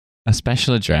A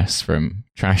special address from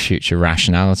Trash Future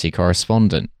Rationality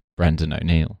correspondent Brendan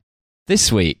O'Neill.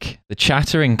 This week, the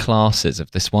chattering classes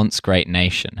of this once great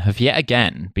nation have yet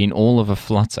again been all of a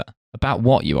flutter. About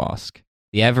what, you ask?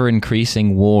 The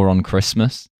ever-increasing war on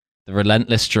Christmas? The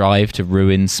relentless drive to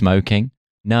ruin smoking?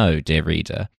 No, dear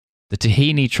reader. The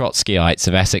Tahini Trotskyites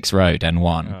of Essex Road,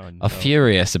 N1, are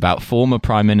furious about former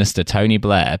Prime Minister Tony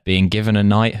Blair being given a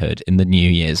knighthood in the New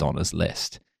Year's honours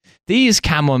list. These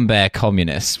Camembert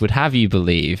communists would have you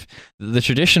believe that the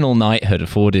traditional knighthood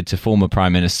afforded to former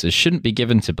Prime Ministers shouldn't be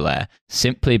given to Blair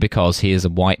simply because he is a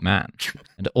white man,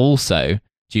 and also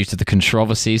due to the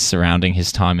controversies surrounding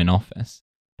his time in office.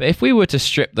 But if we were to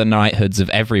strip the knighthoods of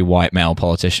every white male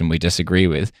politician we disagree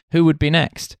with, who would be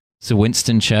next? Sir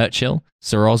Winston Churchill?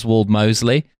 Sir Oswald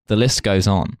Mosley? The list goes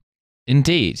on.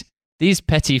 Indeed, these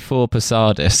petit four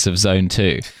passardists of Zone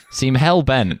 2 seem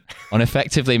hell-bent on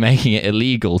effectively making it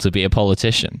illegal to be a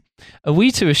politician. Are we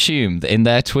to assume that in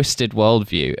their twisted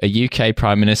worldview, a UK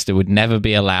Prime Minister would never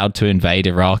be allowed to invade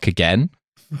Iraq again?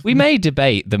 We may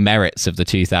debate the merits of the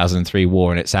 2003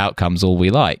 war and its outcomes all we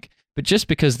like, but just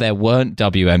because there weren't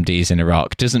WMDs in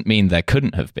Iraq doesn't mean there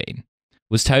couldn't have been.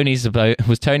 Was Tony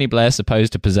Blair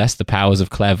supposed to possess the powers of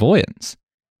clairvoyance?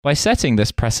 By setting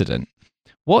this precedent,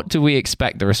 what do we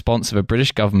expect the response of a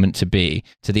British government to be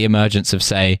to the emergence of,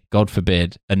 say, God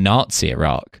forbid, a Nazi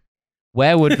Iraq?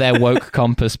 Where would their woke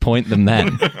compass point them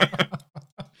then?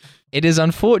 It is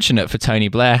unfortunate for Tony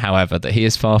Blair, however, that he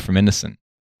is far from innocent.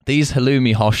 These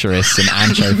halloumi hosherists and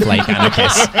ancho flake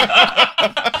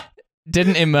anarchists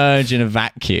didn't emerge in a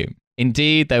vacuum.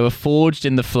 Indeed, they were forged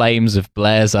in the flames of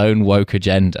Blair's own woke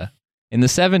agenda. In the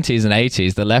 70s and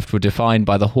 80s, the left were defined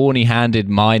by the horny-handed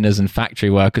miners and factory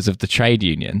workers of the trade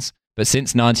unions. But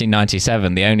since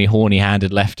 1997, the only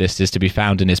horny-handed leftist is to be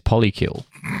found in his polycule.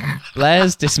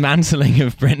 Blair's dismantling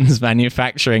of Britain's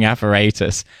manufacturing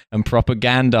apparatus and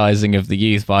propagandizing of the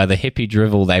youth via the hippie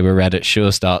drivel they were read at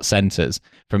Sure Start centres,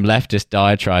 from leftist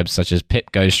diatribes such as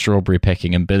Pip Goes Strawberry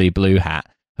Picking and Billy Blue Hat,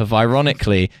 have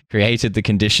ironically created the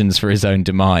conditions for his own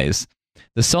demise.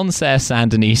 The Sancerre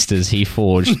Sandinistas he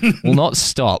forged will not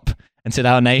stop until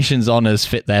our nation's honours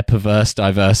fit their perverse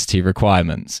diversity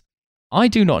requirements. I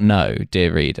do not know,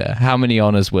 dear reader, how many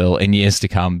honours will, in years to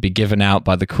come, be given out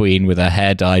by the Queen with her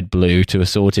hair dyed blue to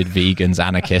assorted vegans,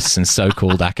 anarchists and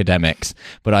so-called academics,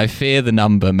 but I fear the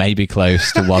number may be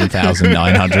close to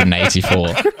 1,984.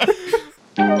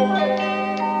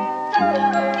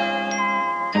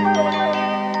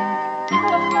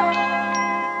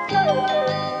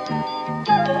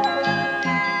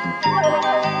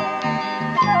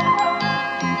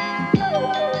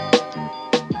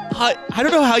 I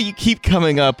don't know how you keep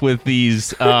coming up with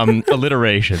these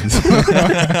alliterations.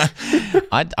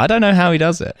 I don't know how he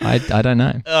does it. I don't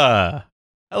know.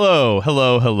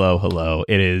 Hello.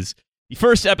 It is the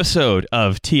first episode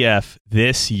of TF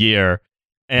this year,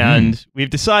 and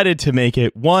we've decided to make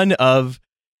it one of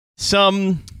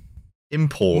some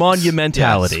import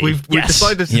monumentality. Yes, we've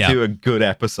decided to do a good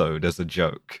episode as a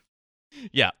joke.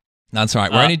 Yeah. That's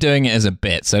right. We're only doing it as a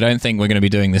bit, so I don't think we're going to be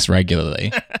doing this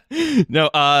regularly. No,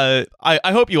 I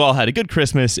hope you all had a good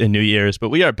Christmas and New Year's, but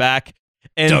we are back.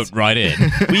 And don't write in.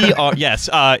 We are, yes.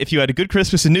 If you had a good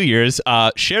Christmas and New Year's,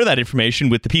 share that information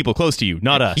with the people close to you,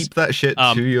 not us. Keep that shit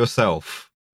to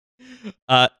yourself.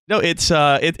 No, it's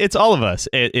all of us.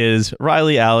 It is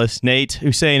Riley, Alice, Nate,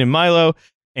 Hussein, and Milo,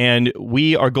 and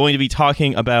we are going to be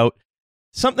talking about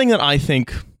something that I've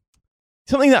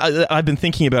been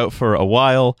thinking about for a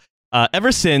while.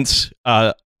 Ever since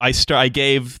I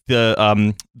gave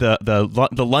the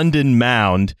London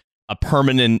Mound a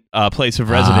permanent place of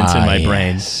residence in my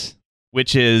brain,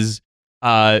 which is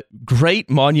great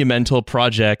monumental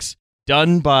projects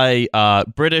done by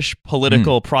British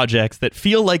political projects that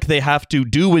feel like they have to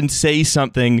do and say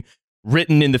something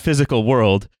written in the physical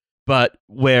world, but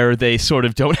where they sort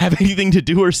of don't have anything to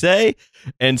do or say,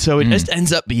 and so it just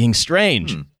ends up being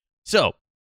strange. So,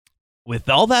 with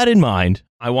all that in mind,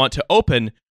 I want to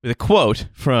open with a quote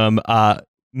from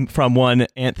one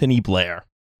Anthony Blair.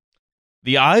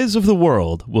 "The eyes of the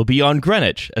world will be on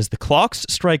Greenwich as the clocks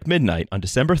strike midnight on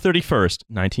December 31st,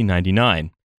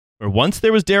 1999. Where once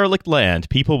there was derelict land,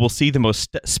 people will see the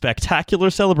most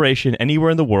spectacular celebration anywhere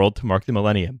in the world to mark the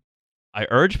millennium. I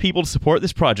urge people to support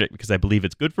this project because I believe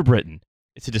it's good for Britain.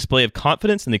 It's a display of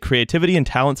confidence in the creativity and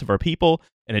talents of our people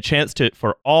and a chance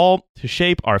for all to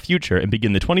shape our future and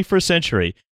begin the 21st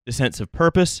century with a sense of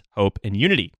purpose, hope, and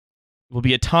unity. It will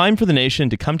be a time for the nation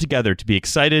to come together to be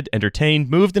excited, entertained,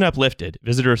 moved, and uplifted.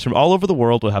 Visitors from all over the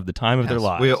world will have the time of their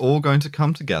lives." We are all going to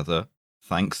come together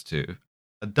thanks to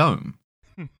a dome.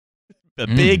 The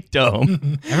big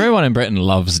dome. Everyone in Britain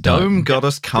loves Dome got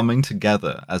us coming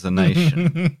together as a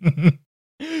nation.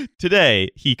 Today,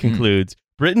 he concludes,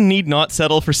 Britain need not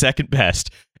settle for second best.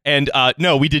 And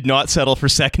no, we did not settle for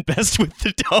second best with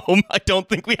the dome. I don't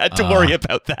think we had to worry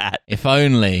about that. If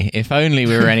only we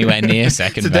were anywhere near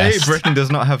second Today, best. Britain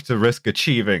does not have to risk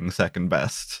achieving second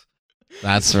best.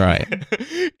 That's right.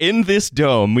 In this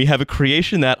dome, we have a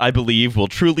creation that I believe will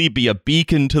truly be a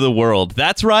beacon to the world.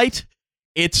 That's right.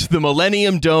 It's the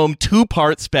Millennium Dome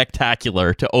 2-part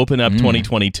spectacular to open up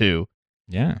 2022.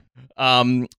 Yeah.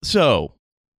 So,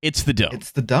 it's the dome.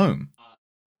 It's the dome.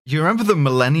 You remember the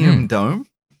Millennium Dome?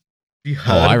 You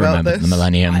heard I about remember this? the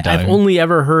Millennium Dome. I've only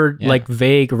ever heard like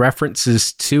vague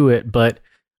references to it, but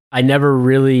I never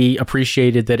really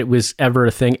appreciated that it was ever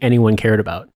a thing anyone cared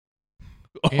about.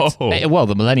 Well,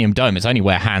 the Millennium Dome is only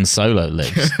where Han Solo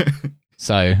lives.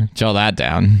 So, jot that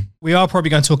down. We are probably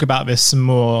going to talk about this some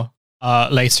more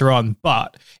later on,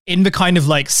 but in the kind of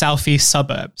like southeast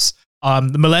suburbs,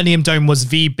 the Millennium Dome was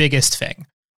the biggest thing.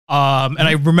 And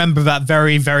I remember that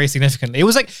very, very significantly. It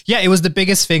was like, it was the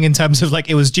biggest thing in terms of like,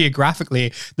 it was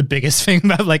geographically the biggest thing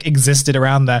that like existed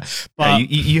around there. But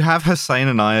you have Hussein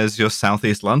and I as your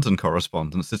Southeast London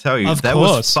correspondents to tell you there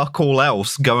was fuck all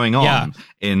else going on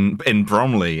in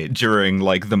Bromley during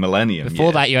like the millennium.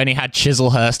 Before that, you only had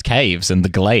Chislehurst Caves and the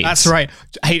Glades. That's right.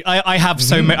 Hey, I have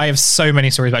so many. I have so many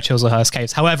stories about Chislehurst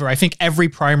Caves. However, I think every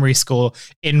primary school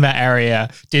in that area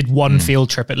did one field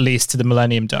trip at least to the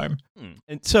Millennium Dome.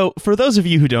 And so, for those of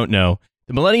you who don't know,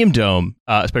 the Millennium Dome,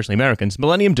 especially Americans,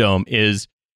 Millennium Dome is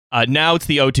now it's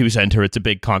the O2 Center. It's a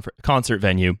big concert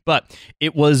venue, but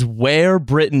it was where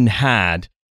Britain had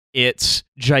its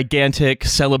gigantic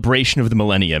celebration of the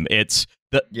millennium. It's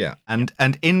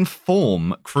and in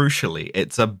form, crucially,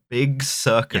 it's a big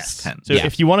circus tent. So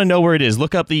if you want to know where it is,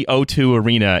 look up the O2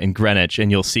 Arena in Greenwich, and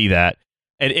you'll see that.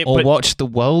 Or watch The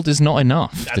World Is Not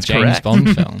Enough, the James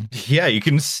Bond film. Yeah, you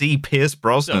can see Pierce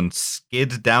Brosnan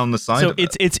skid down the side of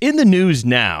it. So it's in the news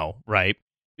now, right?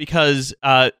 Because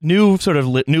new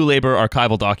Labour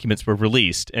archival documents were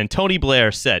released, and Tony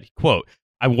Blair said, quote,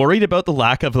 "I'm worried about the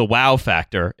lack of the wow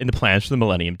factor in the plans for the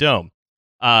Millennium Dome,"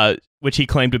 which he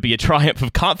claimed would be a triumph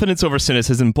of confidence over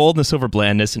cynicism, boldness over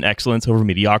blandness, and excellence over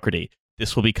mediocrity.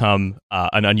 This will become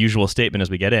an unusual statement as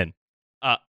we get in.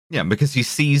 Yeah, because he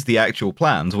sees the actual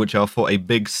plans, which are for a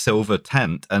big silver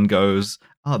tent, and goes,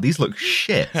 these look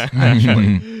shit,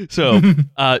 actually. So,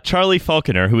 Charlie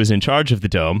Falconer, who was in charge of the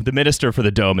dome, the minister for the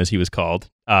dome, as he was called.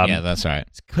 That's right.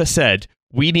 Said,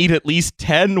 we need at least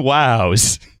 10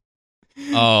 wows.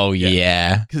 Oh,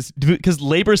 yeah. Because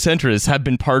Labour centrists have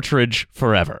been Partridge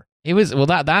forever. It was,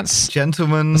 that's...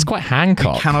 Gentlemen, that's quite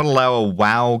Hancock. We cannot allow a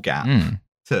wow gap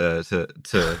to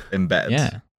embed.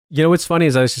 Yeah. You know what's funny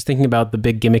is I was just thinking about the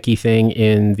big gimmicky thing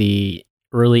in the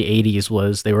early 80s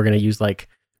was they were going to use like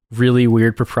really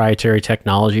weird proprietary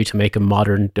technology to make a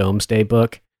modern Domesday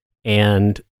book.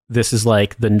 And this is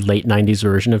like the late 90s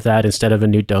version of that. Instead of a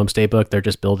new Domesday book, they're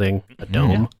just building a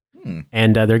dome.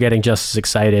 And they're getting just as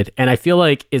excited. And I feel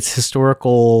like its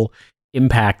historical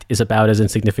impact is about as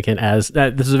insignificant as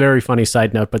that. This is a very funny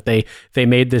side note, but they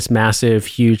made this massive,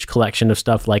 huge collection of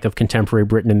stuff like of contemporary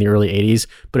Britain in the early 80s,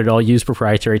 but it all used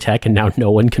proprietary tech, and now no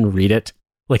one can read it.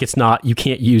 Like it's not, you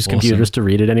can't use computers to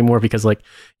read it anymore because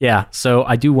so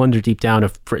I do wonder deep down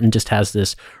if Britain just has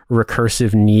this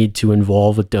recursive need to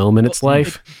involve a dome in its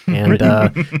life. And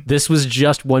this was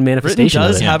just one manifestation.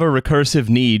 Britain does have a recursive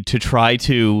need to try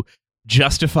to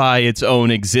justify its own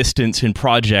existence and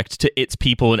project to its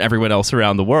people and everyone else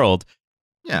around the world.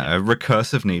 Yeah, a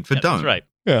recursive need for dome. That's right.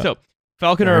 Yeah. So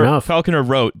Falconer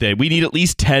wrote that we need at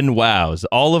least 10 wows.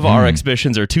 All of our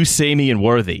exhibitions are too samey and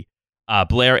worthy.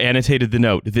 Blair annotated the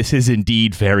note. This is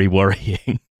indeed very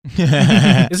worrying.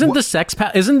 Isn't the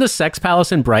Sex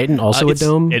Palace in Brighton also a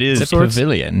dome? It is a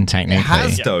pavilion, technically. It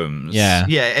has domes.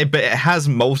 Yeah, but it has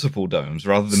multiple domes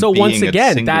rather than. So being once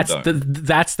again, a single dome.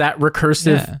 that's that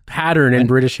recursive pattern in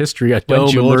British history. A dome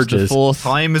George emerges. IV,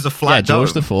 time is a flat dome.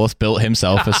 George IV built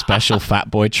himself a special fat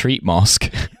boy treat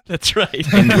mosque. That's right.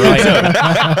 The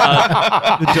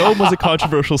dome was a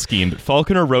controversial scheme, but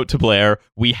Falconer wrote to Blair,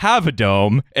 "We have a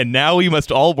dome, and now we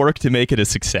must all work to make it a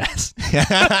success."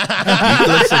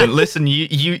 Listen.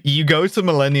 You go to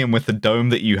Millennium with the dome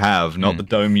that you have, not the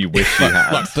dome you wish you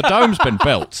had. Look, the dome's been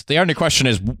built. The only question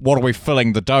is, what are we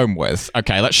filling the dome with?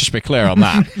 Okay, let's just be clear on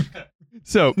that.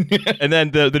 So, and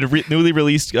then the newly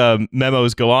released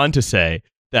memos go on to say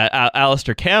that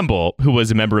Alistair Campbell, who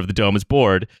was a member of the Dome's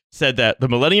board, said that the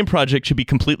Millennium Project should be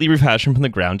completely refashioned from the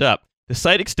ground up. The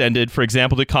site extended, for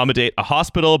example, to accommodate a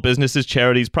hospital, businesses,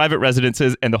 charities, private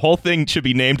residences, and the whole thing should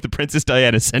be named the Princess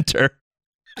Diana Center.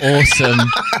 Awesome.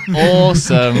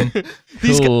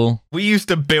 Cool. We used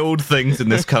to build things in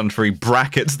this country,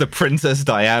 brackets the Princess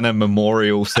Diana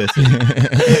Memorial City.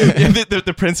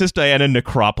 the Princess Diana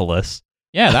Necropolis.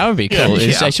 Yeah, that would be cool.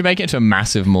 They should make it into a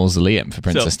massive mausoleum for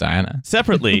Princess Diana.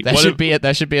 Separately, there should be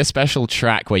a special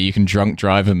track where you can drunk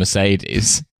drive a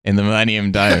Mercedes in the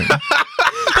Millennium Dome.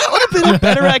 That would have been a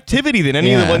better activity than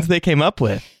any of the ones they came up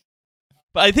with.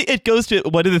 But I think it goes to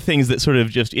one of the things that sort of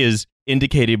just is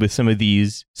indicated with some of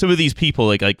these people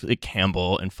like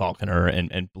Campbell and Falconer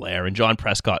and Blair and John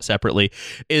Prescott separately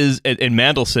is and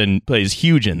Mandelson plays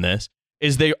huge in this.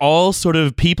 Is they all sort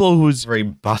of people whose very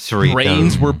buttery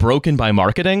brains were broken by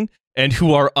marketing and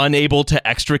who are unable to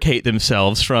extricate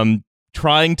themselves from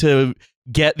trying to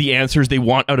get the answers they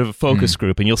want out of a focus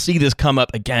group. And you'll see this come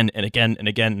up again and again and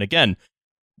again and again.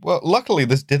 Well, luckily,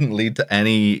 this didn't lead to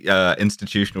any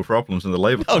institutional problems in the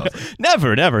Labour Party.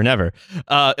 Never.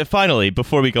 Finally,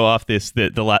 before we go off this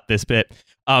bit,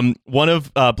 one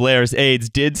of Blair's aides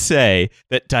did say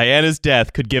that Diana's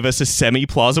death could give us a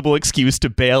semi-plausible excuse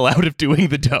to bail out of doing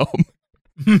the dome.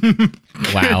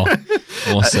 Wow.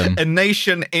 Awesome. A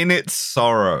nation in its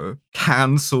sorrow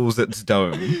cancels its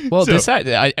dome. Well,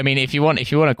 I mean, if you want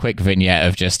a quick vignette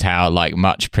of just how like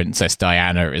much Princess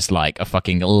Diana is like a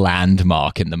fucking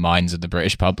landmark in the minds of the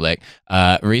British public,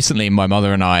 recently my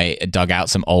mother and I dug out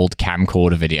some old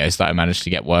camcorder videos that I managed to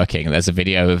get working. There's a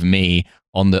video of me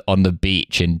on the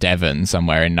beach in Devon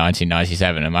somewhere in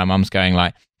 1997, and my mum's going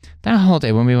like, that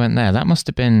holiday when we went there, that must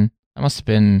have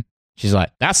been. She's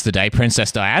like, that's the day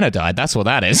Princess Diana died. That's what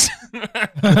that is.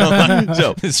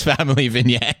 So this family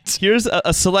vignette. Here's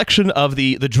a selection of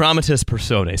the dramatist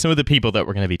personae, some of the people that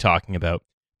we're going to be talking about.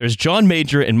 There's John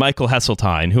Major and Michael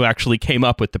Heseltine, who actually came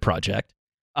up with the project.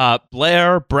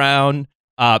 Blair, Brown.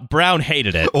 Brown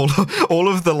hated it. All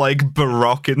of the like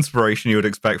Baroque inspiration you would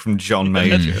expect from John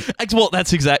Major. Well,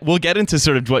 that's exact. We'll get into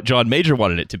sort of what John Major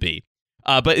wanted it to be.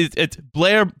 But it's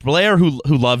Blair who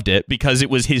loved it because it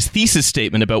was his thesis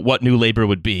statement about what New Labour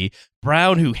would be.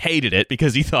 Brown, who hated it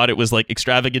because he thought it was like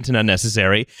extravagant and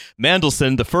unnecessary.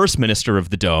 Mandelson, the first minister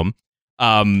of the Dome,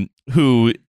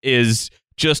 who is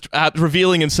just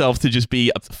revealing himself to just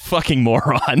be a fucking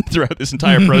moron throughout this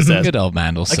entire process. Good old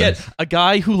Mandelson. Again, a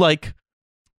guy who like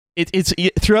it's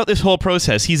throughout this whole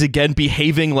process, he's again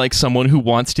behaving like someone who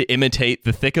wants to imitate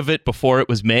the thick of it before it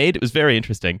was made. It was very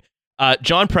interesting.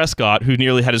 John Prescott, who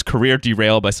nearly had his career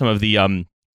derailed by some of the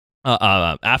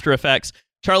after effects.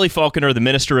 Charlie Falconer, the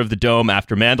minister of the Dome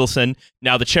after Mandelson,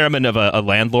 now the chairman of a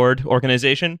landlord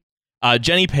organization.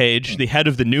 Jenny Page, the head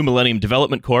of the New Millennium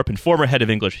Development Corp and former head of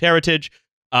English Heritage.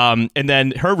 And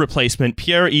then her replacement,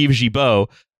 Pierre-Yves Gerbeau,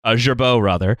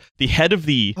 the head of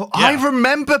the... I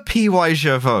remember P.Y.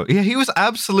 Gerbeau. Yeah, he was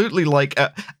absolutely like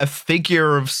a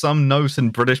figure of some note in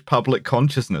British public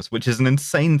consciousness, which is an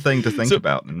insane thing to think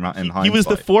about in hindsight. He was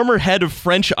the former head of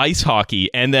French ice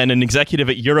hockey and then an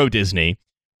executive at Euro Disney,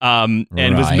 and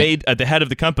was made at the head of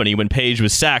the company when Page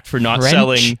was sacked for not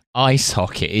selling... ice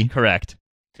hockey? Correct.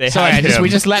 We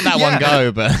just let that one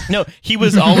go, but... No, he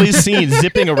was always seen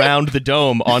zipping around the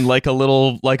dome on like a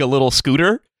little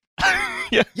scooter.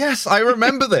 Yeah. Yes, I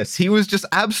remember this. He was just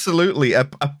absolutely a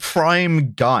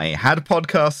prime guy. Had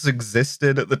podcasts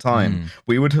existed at the time,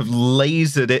 we would have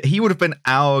lasered it. He would have been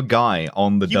our guy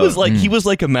on the dome. He was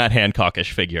like a Matt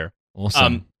Hancockish figure.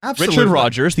 Awesome. Richard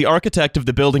Rogers, the architect of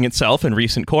the building itself and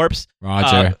recent corpse.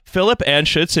 Roger. Philip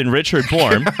Anschutz and Richard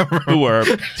Bourne, who were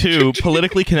two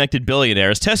politically connected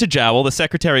billionaires. Tessa Jowell, the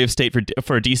Secretary of State for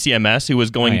DCMS, who was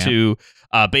going to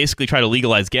basically try to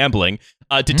legalize gambling.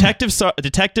 Detective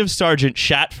Sergeant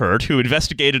Shatford, who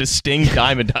investigated a sting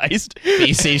diamondized.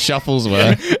 BC Shuffles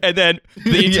were. And then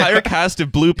the entire cast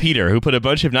of Blue Peter, who put a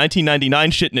bunch of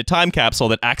 1999 shit in a time capsule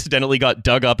that accidentally got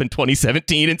dug up in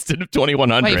 2017 instead of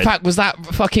 2100. Wait, in fact, was that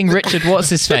fucking Richard, what's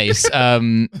his face?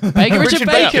 Richard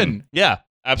Bacon. Yeah,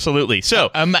 absolutely.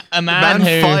 So a man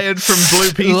who fired from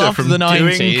Blue Peter from the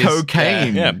 90s. Doing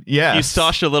cocaine. Yeah. You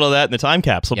stashed a little of that in the time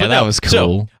capsule. Yeah, that was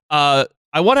cool. So,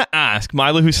 I want to ask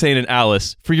Milo, Hussein, and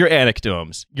Alice for your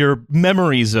anecdotes, your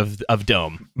memories of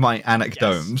Dome. My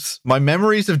anecdotes, my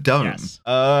memories of Dome. Yes.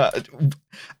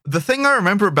 The thing I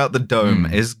remember about the Dome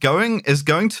is going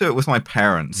to it with my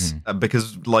parents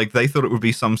because like they thought it would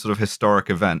be some sort of historic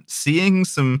event. Seeing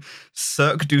some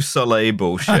Cirque du Soleil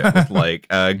bullshit with like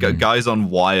guys on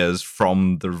wires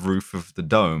from the roof of the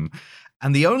Dome.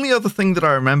 And the only other thing that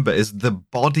I remember is the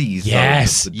body zone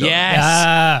of the Dome.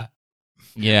 Yes.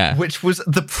 Yeah. Which was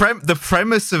the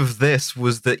premise of this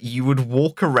was that you would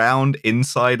walk around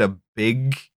inside a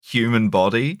big human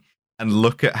body and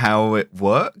look at how it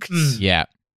worked. Yeah.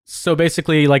 So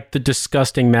basically, like the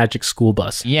disgusting magic school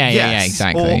bus. Yeah,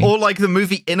 exactly. Or like the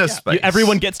movie Inner Space.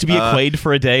 Everyone gets to be a Quaid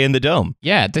for a day in the dome.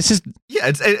 Yeah, this is. Yeah,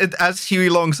 it's as Huey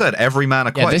Long said, every man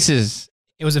a Quaid. Yeah, this is.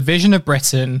 It was a vision of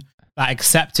Britain that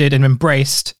accepted and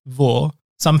embraced war,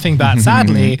 something that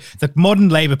sadly the modern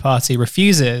Labour Party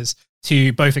refuses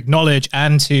to both acknowledge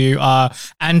and to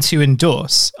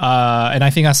endorse. And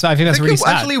I think that's really sad.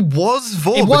 It actually was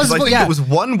Vor. It was because I think yeah. it was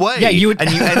one way. Yeah, and you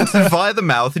entered via the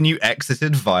mouth and you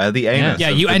exited via the anus. Yeah,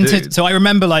 of you the entered. dude. So I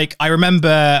remember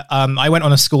I went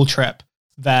on a school trip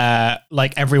there,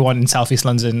 like everyone in Southeast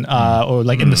London, or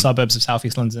like in the suburbs of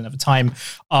Southeast London at the time.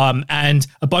 And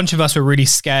a bunch of us were really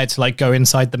scared to like go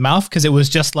inside the mouth because it was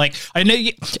just like, I know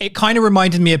it kind of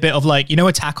reminded me a bit of like,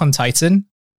 Attack on Titan.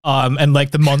 And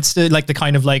like the monster, like the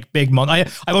kind of like big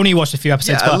I've only watched a few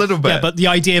episodes, a little bit. Yeah, but the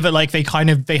idea that like they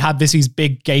had these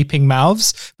big gaping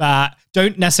mouths that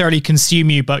don't necessarily consume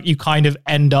you, but you kind of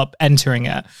end up entering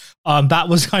it. That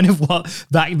was kind of what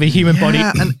the human body,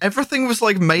 and everything was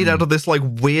like made out of this like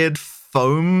weird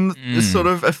foam sort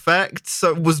of effect. So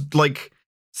it was like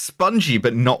spongy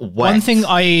but not wet. One thing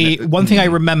I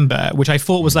remember, which I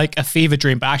thought was like a fever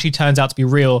dream, but actually turns out to be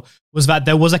real, was that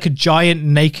there was like a giant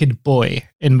naked boy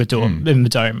in the dome.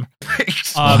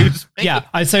 Excuse me. Yeah,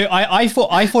 I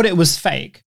thought it was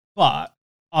fake, but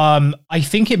I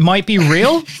think it might be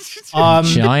real.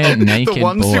 Giant naked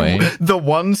boy. The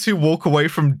ones who walk away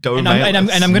from dome. And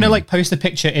I'm gonna like post a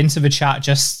picture into the chat,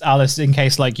 just Alice, in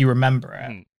case like you remember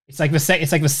it. It's like the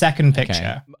second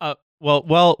picture. Okay.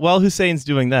 While Hussein's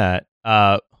doing that,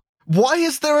 why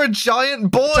is there a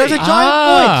giant boy? There's a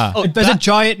giant boy. There's a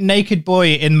giant naked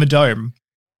boy in the dome.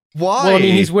 Why? Well, I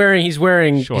mean, he's wearing He's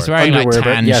wearing like underwear,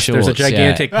 tan but yes, shorts. there's a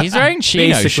gigantic. Yeah. He's wearing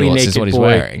chino basically shorts. Is naked what he's boy.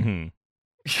 wearing.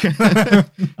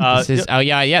 This is,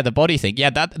 the body thing.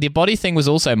 Yeah, the body thing was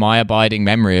also my abiding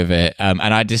memory of it. And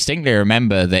I distinctly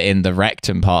remember that in the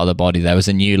rectum part of the body, there was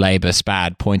a new Labour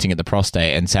spad pointing at the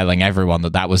prostate and telling everyone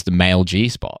that was the male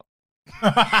G-spot.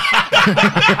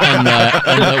 and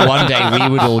that one day we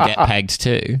would all get pegged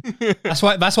too. That's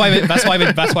why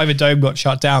the dome got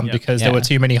shut down, because there were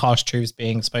too many harsh truths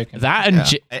being spoken. That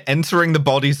and entering the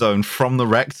body zone from the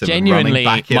rectum, genuinely, and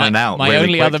running back in and out. My really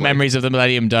only quickly. other memories of the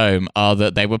Millennium Dome are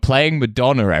that they were playing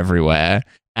Madonna everywhere,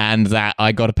 and that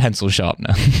I got a pencil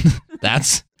sharpener.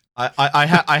 That's.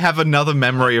 I have another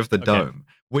memory of the dome,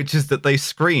 which is that they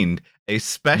screened a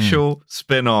special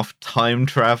spin-off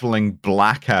time-traveling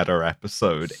Blackadder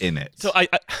episode in it. So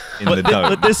the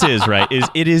dome. What this is, right, is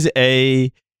it is a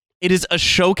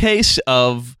showcase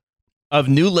of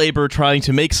New Labour trying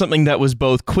to make something that was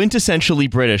both quintessentially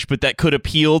British, but that could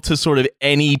appeal to sort of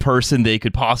any person they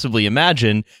could possibly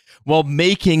imagine, while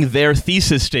making their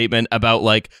thesis statement about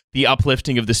like the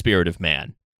uplifting of the spirit of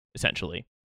man, essentially.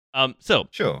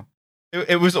 Sure.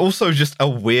 It was also just a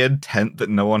weird tent that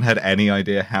no one had any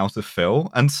idea how to fill,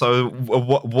 and so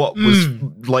what was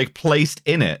like placed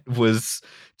in it was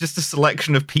just a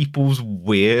selection of people's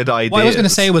weird ideas. What I was going to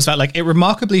say was that like it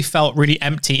remarkably felt really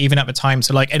empty even at the time.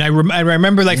 So like, and I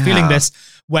remember like feeling this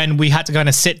when we had to kind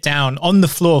of sit down on the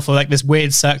floor for like this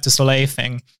weird Cirque du Soleil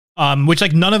thing. Which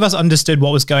like none of us understood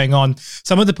what was going on.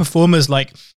 Some of the performers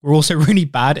like were also really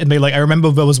bad, and I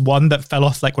remember there was one that fell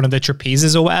off like one of the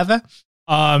trapezes or whatever.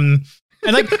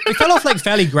 And like it fell off like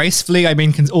fairly gracefully. I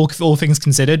mean, all things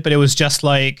considered, but it was just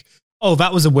like, oh,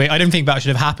 that was a weird. I don't think that should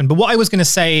have happened. But what I was going to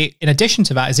say in addition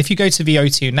to that is, if you go to the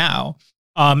O2 now,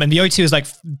 and the O2 is like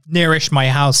nearish my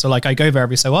house, so like I go there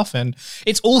every so often.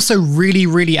 It's also really,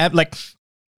 really like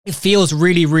it feels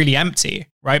really, really empty,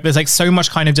 right? There's like so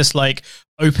much kind of just like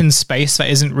open space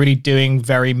that isn't really doing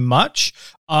very much.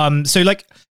 So like,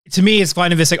 to me, it's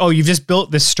kind of this like, oh, you've just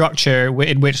built this structure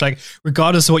in which like,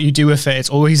 regardless of what you do with it, it's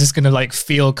always just going to like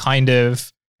feel kind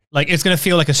of like, it's going to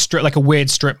feel like a strip, like a weird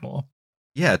strip mall.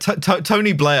 Yeah,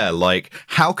 Tony Blair, like,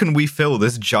 how can we fill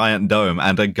this giant dome?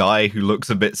 And a guy who looks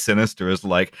a bit sinister is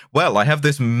like, well, I have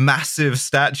this massive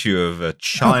statue of a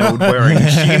child wearing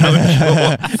chino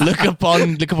shorts. Look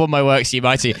upon my works, you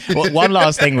mighty. Well, one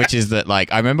last thing, which is that,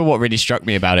 like, I remember what really struck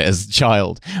me about it as a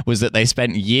child was that they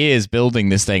spent years building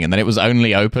this thing, and then it was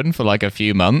only open for like a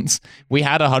few months. We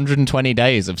had 120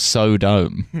 days of So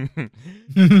Dome.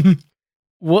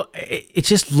 Well, it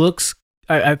just looks.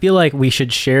 I feel like we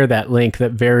should share that link,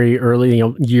 that very early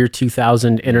year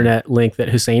 2000 internet link that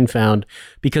Hussein found,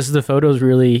 because the photos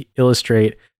really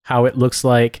illustrate how it looks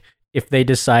like if they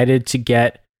decided to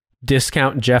get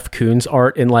discount Jeff Koons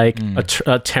art in like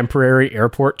a temporary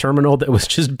airport terminal that was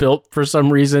just built for some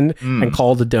reason and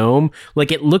called a dome.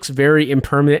 Like, it looks very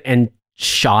impermanent and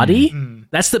shoddy.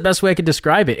 That's the best way I could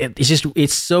describe it.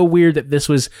 It's so weird that this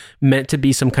was meant to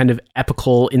be some kind of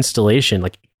epical installation.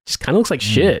 Like, just kind of looks like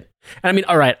shit. And I mean,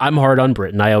 all right, I'm hard on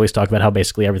Britain. I always talk about how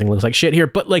basically everything looks like shit here,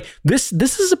 but like this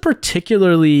is a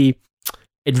particularly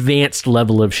advanced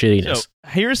level of shittiness. So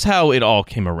here's how it all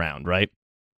came around, right?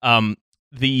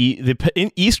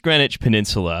 The East Greenwich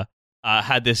Peninsula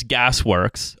had this gas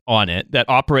works on it that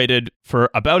operated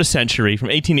for about a century, from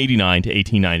 1889 to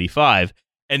 1895,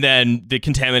 and then the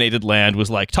contaminated land was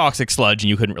like toxic sludge, and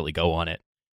you couldn't really go on it.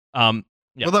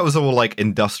 Yeah. Well, that was all like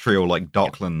industrial, like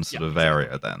Docklands sort of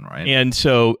area then, right? And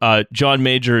so John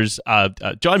Major's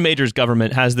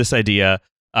government has this idea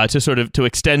to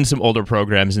extend some older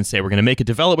programs and say, we're going to make a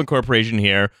development corporation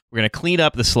here. We're going to clean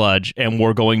up the sludge, and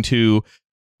we're going to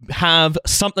have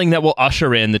something that will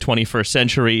usher in the 21st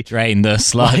century. Drain the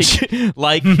sludge.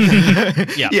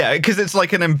 Yeah, because it's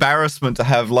like an embarrassment to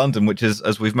have London, which is,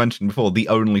 as we've mentioned before, the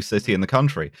only city in the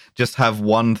country. Just have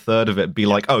 1/3 of it be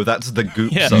like, oh, that's the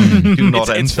goop zone. Do not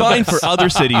enter. It's fine for other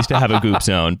cities to have a goop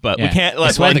zone, but we can't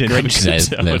let London have a goop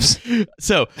zone. Lives.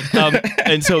 So,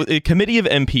 so a committee of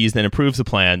MPs then approves the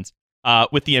plans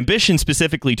with the ambition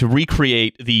specifically to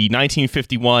recreate the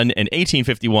 1951 and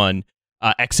 1851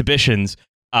 exhibitions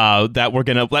that were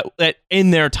going to let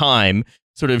in their time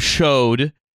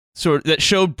showed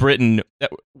Britain that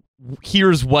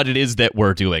here's what it is that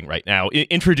we're doing right now,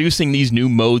 introducing these new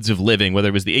modes of living, whether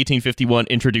it was the 1851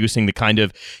 introducing the kind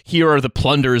of here are the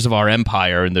plunders of our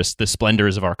empire and the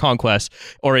splendors of our conquest,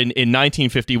 or in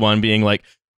 1951 being like,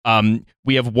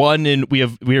 we have won and we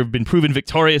have been proven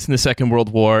victorious in the Second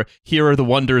World War. Here are the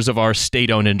wonders of our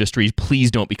state-owned industries.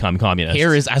 Please don't become communists.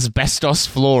 Here is asbestos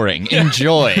flooring.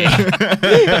 Enjoy.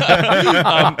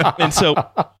 And so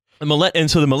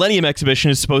the Millennium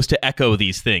Exhibition is supposed to echo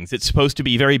these things. It's supposed to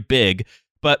be very big,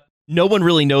 but no one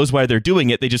really knows why they're doing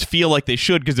it. They just feel like they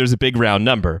should because there's a big round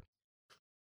number.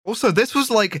 Also, this was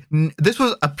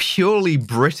a purely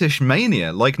British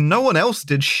mania. Like, no one else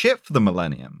did shit for the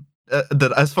Millennium.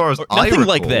 That, as far as I recall,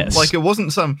 like this. Like, it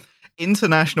wasn't some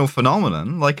international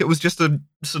phenomenon. Like, it was just a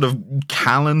sort of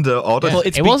calendar oddity. Well,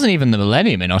 it wasn't even the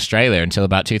Millennium in Australia until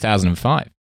about 2005.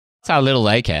 That's how little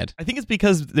they cared. I think it's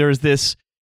because there's this.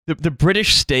 The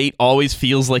British state always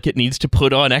feels like it needs to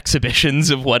put on exhibitions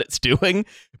of what it's doing,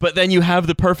 but then you have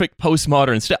the perfect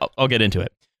postmodern stuff. I'll get into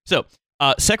it. So,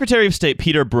 Secretary of State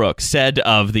Peter Brooke said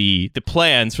of the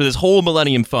plans for this whole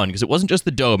Millennium Fund, because it wasn't just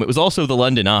the Dome, it was also the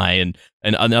London Eye and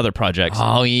other projects.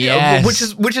 Oh, yes.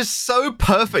 Yeah, which is so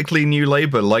perfectly New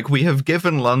Labour. Like, we have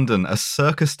given London a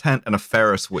circus tent and a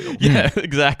Ferris wheel. Yeah,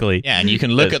 exactly. Yeah, and you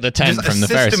can look at the tent just from the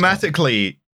Ferris wheel.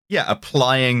 Systematically,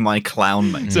 applying my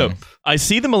clown makeup. So, I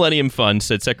see the Millennium Fund,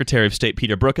 said Secretary of State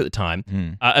Peter Brooke at the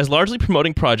time, as largely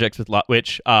promoting projects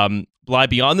which lie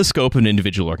beyond the scope of an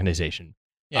individual organization.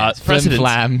 Yeah,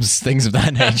 flams, things of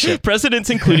that nature. Precedents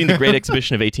including the Great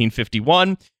Exhibition of 1851,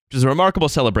 which is a remarkable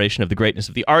celebration of the greatness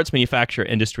of the arts, manufacture,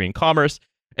 industry, and commerce,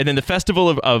 and then the Festival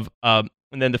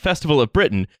of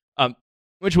Britain,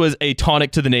 which was a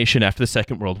tonic to the nation after the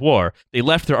Second World War. They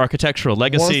left their architectural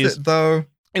legacies. Was it, though?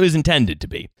 It was intended to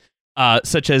be,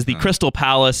 such as the Crystal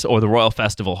Palace or the Royal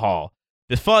Festival Hall.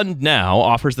 The fund now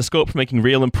offers the scope for making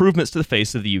real improvements to the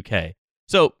face of the UK.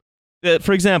 So,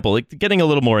 for example, getting a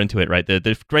little more into it, right?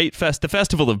 The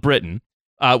Festival of Britain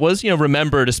was,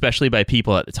 remembered especially by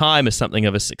people at the time as something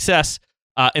of a success,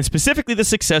 and specifically the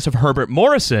success of Herbert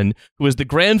Morrison, who was the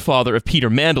grandfather of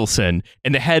Peter Mandelson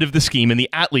and the head of the scheme in the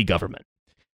Attlee government.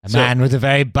 A man with a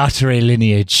very buttery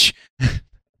lineage.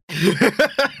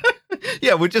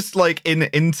 Yeah, we're just like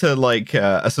into like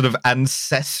a sort of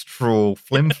ancestral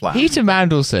flim-flam. Peter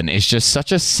Mandelson is just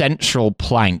such a central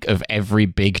plank of every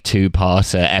big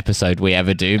two-parter episode we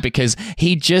ever do, because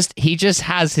he just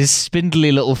has his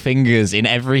spindly little fingers in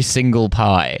every single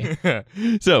pie.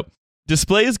 So,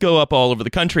 displays go up all over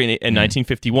the country in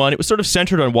 1951. It was sort of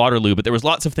centered on Waterloo, but there was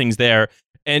lots of things there.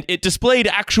 And it displayed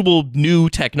actual new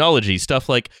technology, stuff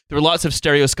like there were lots of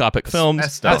stereoscopic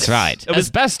films. That's right.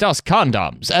 Asbestos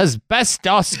condoms,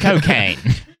 asbestos cocaine.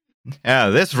 Yeah,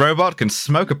 this robot can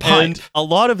smoke a pipe. And a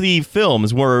lot of the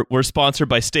films were sponsored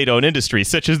by state-owned industries,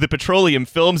 such as the Petroleum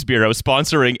Films Bureau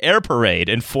sponsoring Air Parade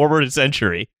and Forward a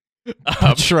Century.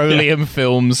 Petroleum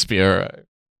Films Bureau.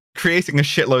 Creating a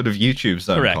shitload of YouTube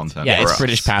zone content. Yeah, it's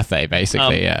British Pathé,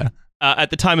 basically, At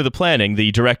the time of the planning,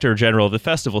 the Director General of the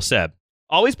festival said,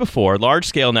 always before,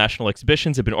 large-scale national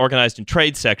exhibitions had been organized in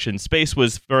trade sections. Space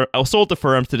was sold to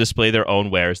firms to display their own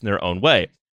wares in their own way.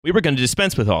 We were going to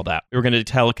dispense with all that. We were going to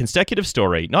tell a consecutive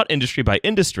story, not industry by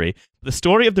industry, but the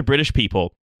story of the British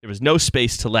people. There was no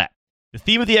space to let. The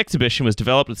theme of the exhibition was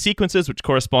developed with sequences which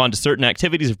correspond to certain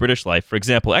activities of British life. For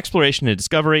example, exploration and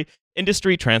discovery,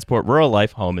 industry, transport, rural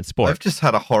life, home, and sport. I've just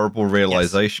had a horrible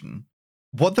realization.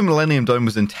 what the Millennium Dome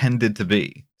was intended to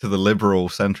be to the liberal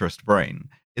centrist brain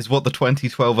is what the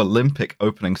 2012 Olympic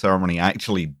opening ceremony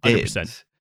actually did, 100%.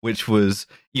 which was,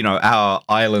 our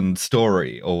island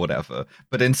story or whatever.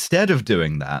 But instead of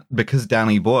doing that, because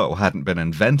Danny Boyle hadn't been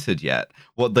invented yet,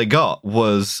 what they got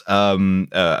was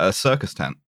a circus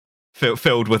tent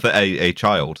filled with a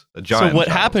child, a giant. So what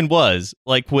child. happened was,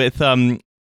 like with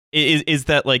is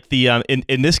that like the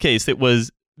in this case it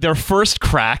was their first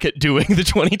crack at doing the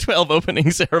 2012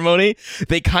 opening ceremony.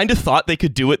 They kind of thought they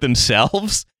could do it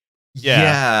themselves.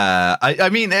 Yeah. I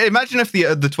mean, imagine if the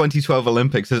 2012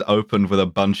 Olympics has opened with a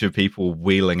bunch of people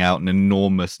wheeling out an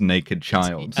enormous naked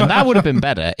child. And that would have been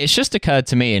better. It's just occurred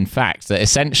to me, in fact, that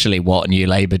essentially what New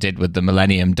Labour did with the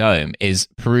Millennium Dome is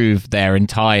prove their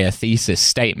entire thesis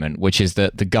statement, which is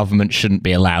that the government shouldn't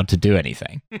be allowed to do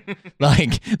anything.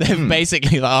 Like, they're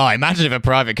basically like, imagine if a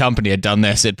private company had done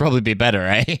this, it'd probably be better,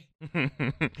 eh?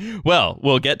 Well,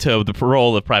 we'll get to the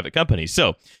role of private companies.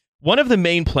 So, one of the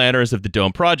main planners of the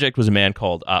Dome project was a man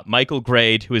called Michael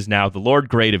Grade, who is now the Lord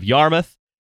Grade of Yarmouth.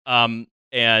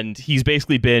 And he's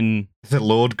basically been... The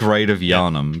Lord Grade of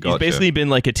Yarnum. Gotcha. He's basically been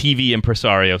like a TV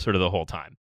impresario sort of the whole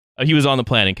time. He was on the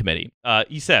planning committee.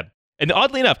 He said, and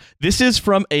oddly enough, this is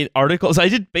from an article... So I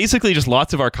did basically just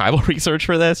lots of archival research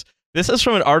for this. This is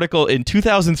from an article in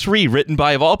 2003 written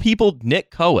by, of all people,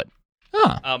 Nick Cohen.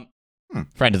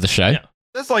 Friend of the show. Yeah.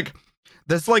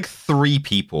 There's like 3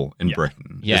 people in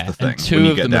Britain. Yeah, is the thing, and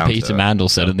 2 of them are Peter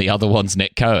Mandelson and the other one's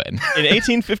Nick Cohen. In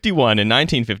 1851 and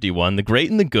 1951, the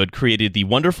great and the good created the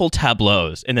wonderful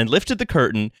tableaus and then lifted the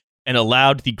curtain and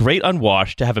allowed the great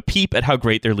unwashed to have a peep at how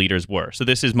great their leaders were. So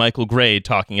this is Michael Grade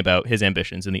talking about his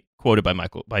ambitions and quoted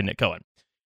by Nick Cohen.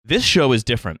 This show is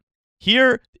different.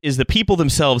 Here is the people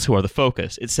themselves who are the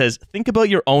focus. It says, think about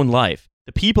your own life.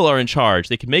 The people are in charge.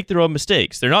 They can make their own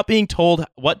mistakes. They're not being told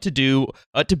what to do,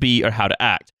 what to be, or how to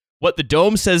act. What the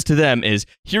Dome says to them is,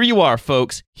 here you are,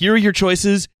 folks. Here are your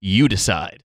choices. You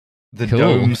decide. The Cool.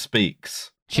 Dome speaks.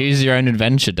 Choose your own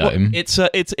adventure, Dome. Well,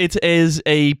 it is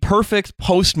a perfect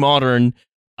postmodern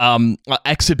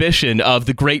exhibition of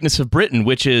the greatness of Britain,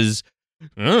 which is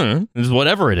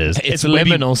whatever it is. It's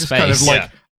liminal Just space. kind of like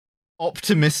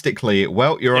optimistically,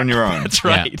 well, you're on your own. That's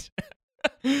right.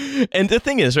 And the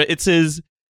thing is, right? It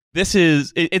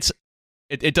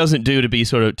doesn't do to be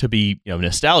sort of to be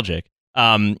nostalgic.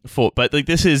 But like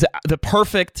this is the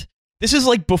perfect. This is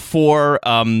like before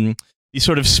these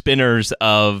sort of spinners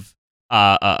of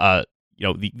the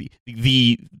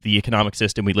economic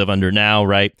system we live under now,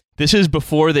 right? This is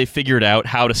before they figured out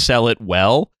how to sell it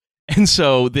well. And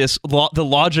so the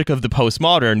logic of the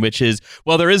postmodern, which is,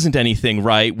 well, there isn't anything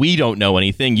right. We don't know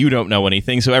anything. You don't know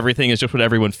anything. So everything is just what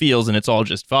everyone feels, and it's all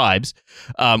just vibes,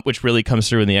 which really comes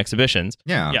through in the exhibitions.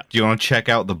 Yeah. Do you want to check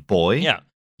out The Boy? Yeah.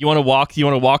 You want to walk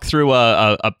through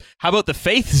how about the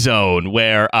faith zone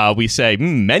where we say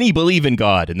many believe in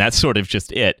God, and that's sort of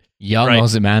just it. Young right?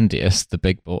 Ozymandias, the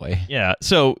big boy. Yeah.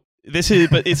 So this is,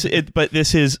 but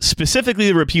this is specifically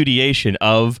the repudiation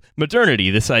of modernity.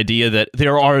 This idea that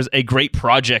there is a great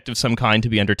project of some kind to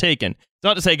be undertaken. It's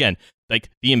not to say again,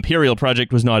 like the Imperial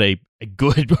project was not a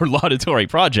good or laudatory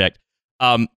project.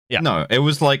 No, it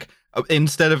was like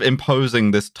instead of imposing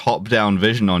this top-down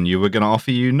vision on you, we're going to offer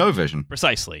you no vision.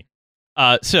 Precisely.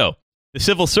 So the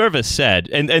civil service said,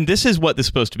 and this is what this is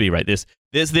supposed to be, right? This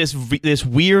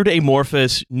weird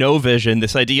amorphous no vision.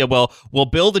 This idea, well, we'll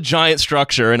build a giant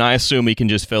structure, and I assume we can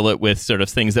just fill it with sort of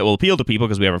things that will appeal to people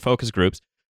because we have our focus groups.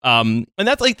 And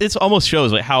that's like this almost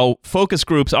shows like how focus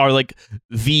groups are like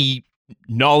the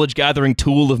knowledge gathering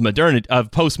tool of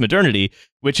post-modernity,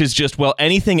 which is just, well,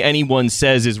 anything anyone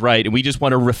says is right, and we just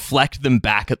want to reflect them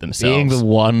back at themselves. Being the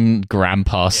one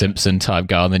Grandpa Simpson type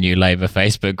guy on the New Labour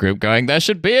Facebook group going, there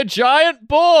should be a giant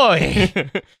boy.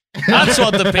 That's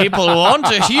what the people want,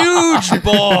 a huge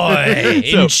boy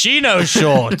in chino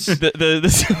shorts. The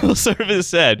civil service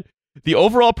said the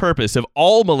overall purpose of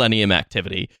all millennium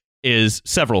activity is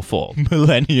several-fold.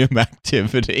 Millennium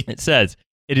activity. It says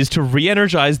it is to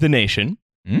re-energize the nation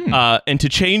and to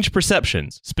change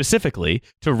perceptions, specifically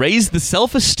to raise the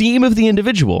self-esteem of the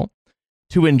individual,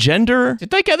 to engender... Did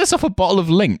they get this off a bottle of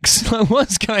Lynx?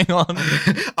 What's going on?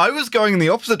 I was going in the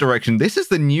opposite direction. This is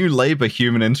the New Labour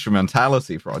Human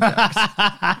Instrumentality Project.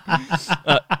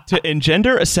 To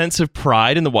engender a sense of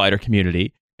pride in the wider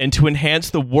community and to enhance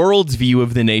the world's view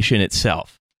of the nation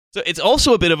itself. So it's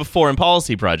also a bit of a foreign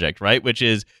policy project, right? Which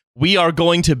is, we are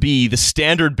going to be the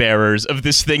standard bearers of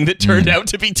this thing that turned out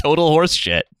to be total horse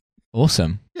shit.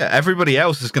 Awesome. Yeah, everybody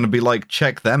else is going to be like,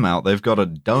 check them out. They've got a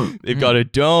dome. They've got a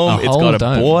dome. A It's whole got a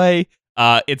dome. boy.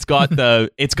 It's got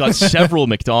several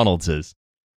McDonald'ses.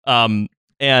 And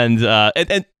and yeah.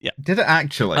 Did it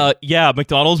actually? Yeah,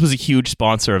 McDonald's was a huge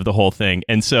sponsor of the whole thing,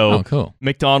 and so cool.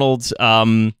 McDonald's,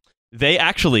 they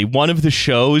actually, one of the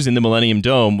shows in the Millennium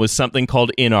Dome was something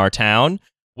called In Our Town,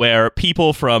 where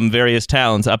people from various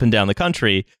towns up and down the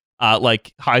country,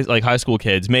 like high school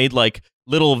kids, made like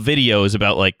little videos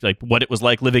about like what it was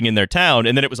like living in their town,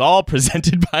 and then it was all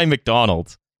presented by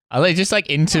McDonald's. Are they just like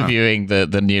interviewing the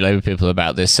New Labour people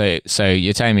about this? So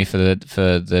you're telling me for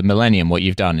the Millennium, what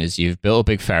you've done is you've built a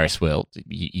big Ferris wheel,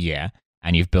 yeah,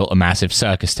 and you've built a massive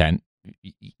circus tent,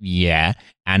 yeah,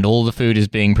 and all the food is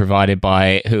being provided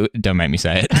by who? Don't make me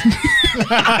say it.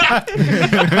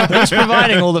 Who's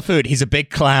providing all the food? He's a big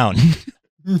clown.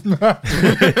 But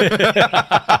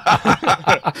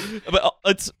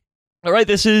it's all right.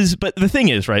 But the thing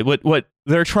is, right? What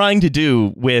they're trying to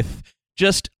do with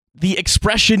just the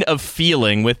expression of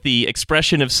feeling, with the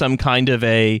expression of some kind of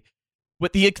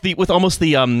with almost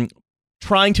the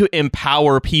trying to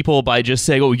empower people by just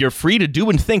saying, "Oh, you're free to do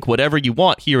and think whatever you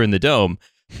want here in the Dome."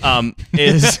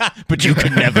 Is but you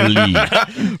can never leave.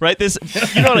 Right? This,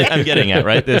 you know what I'm getting at,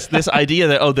 right? This idea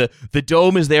that the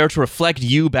Dome is there to reflect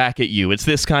you back at you. It's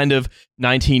this kind of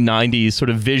 1990s sort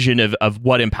of vision of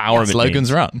what empowerment slogans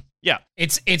means. run. Yeah,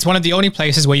 it's one of the only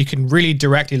places where you can really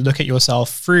directly look at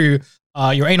yourself through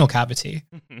your anal cavity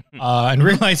and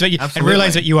realize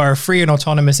that you are a free and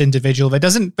autonomous individual that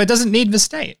doesn't need the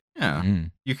state. Yeah,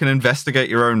 you can investigate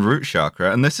your own root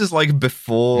chakra, and this is like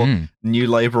before New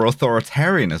Labour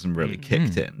authoritarianism really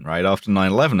kicked in, right after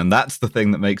 9/11, and that's the thing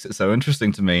that makes it so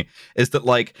interesting to me, is that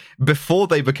like before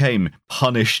they became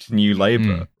punished New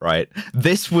Labour, right?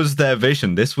 This was their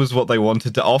vision. This was what they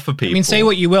wanted to offer people. I mean, say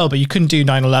what you will, but you couldn't do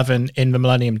 9/11 in the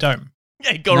Millennium Dome.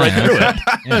 Yeah, go right through it.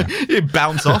 Yeah. You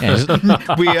bounce off it.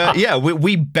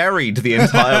 We buried the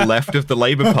entire left of the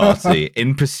Labour Party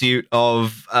in pursuit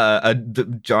of a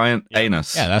giant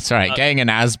anus. Yeah, that's right. Getting an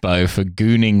ASBO for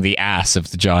gooning the ass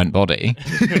of the giant body.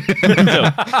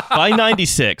 So, by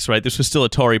 96, right, this was still a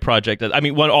Tory project. I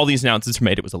mean, when all these announcements were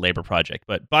made, it was a Labour project.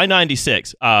 But by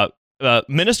 96,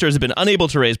 ministers have been unable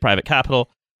to raise private capital,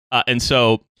 and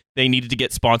so they needed to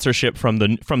get sponsorship from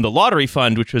the lottery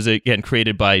fund, which was again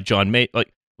created by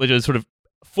which was sort of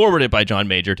forwarded by John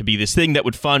Major to be this thing that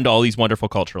would fund all these wonderful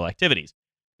cultural activities.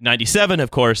 In 97, of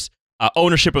course,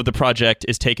 ownership of the project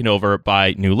is taken over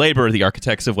by New Labour, the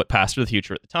architects of what passed for the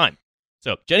future at the time.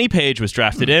 So Jenny Page was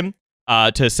drafted in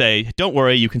to say, "Don't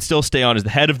worry, you can still stay on as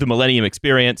the head of the Millennium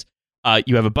Experience.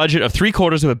 You have a budget of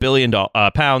 £750 million,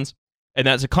 and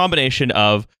that's a combination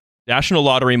of national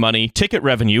lottery money, ticket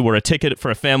revenue, where a ticket for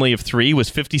a family of 3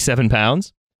 was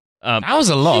 £57. That was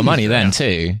a lot of money then,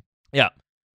 too. Yeah.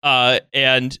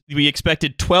 And we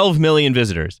expected 12 million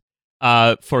visitors.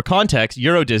 For context,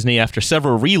 Euro Disney, after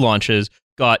several relaunches,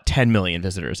 got 10 million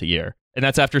visitors a year. And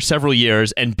that's after several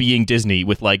years and being Disney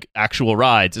with like actual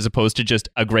rides as opposed to just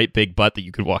a great big butt that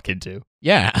you could walk into.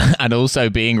 Yeah, and also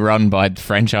being run by the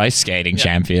French ice skating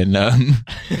champion.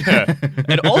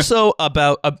 And also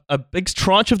about a big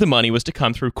tranche of the money was to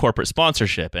come through corporate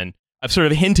sponsorship. And I've sort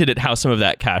of hinted at how some of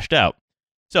that cashed out.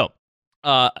 So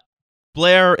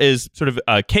Blair is sort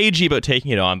of cagey about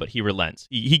taking it on, but he relents.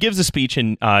 He gives a speech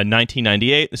in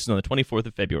 1998. This is on the 24th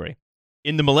of February.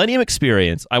 In the Millennium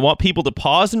Experience, I want people to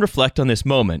pause and reflect on this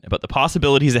moment about the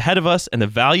possibilities ahead of us and the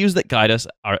values that guide us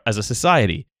as a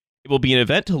society. It will be an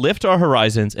event to lift our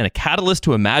horizons and a catalyst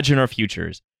to imagine our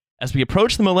futures. As we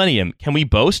approach the millennium, can we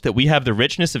boast that we have the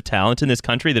richness of talent in this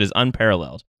country that is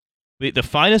unparalleled? The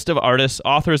finest of artists,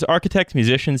 authors, architects,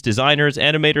 musicians, designers,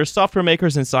 animators, software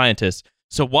makers, and scientists.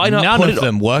 So why not none of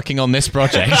them working on this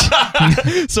project?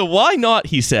 So why not,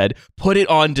 he said, put it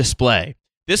on display?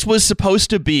 This was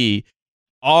supposed to be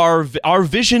our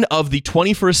vision of the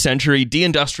 21st century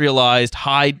deindustrialized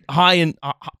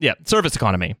service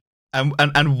economy.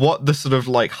 And what the sort of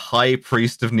like high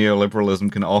priest of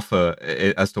neoliberalism can offer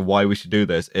as to why we should do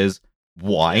this is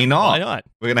why not? Why not?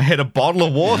 We're going to hit a bottle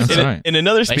of water. In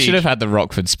another speech, they should have had the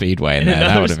Rockford Speedway in there.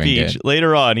 That would have been good.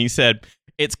 Later on, he said,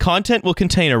 its content will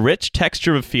contain a rich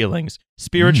texture of feelings,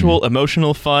 spiritual,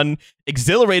 emotional, fun,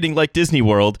 exhilarating like Disney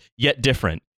World, yet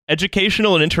different.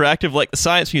 Educational and interactive like the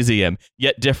Science Museum,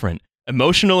 yet different.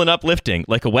 Emotional and uplifting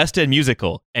like a West End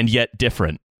musical, and yet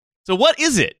different. So what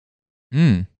is it?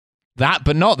 That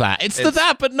but not that. It's the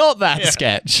that but not that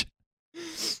sketch.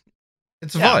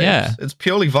 It's vibes. Yeah. It's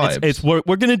purely vibes. It's what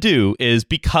we're going to do is,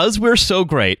 because we're so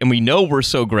great, and we know we're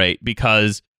so great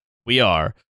because we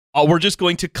are, we're just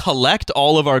going to collect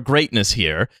all of our greatness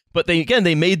here. But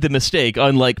they made the mistake,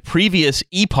 unlike previous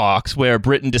epochs where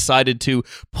Britain decided to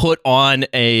put on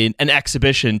an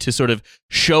exhibition to sort of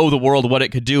show the world what it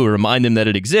could do or remind them that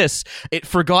it exists. It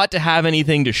forgot to have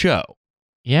anything to show.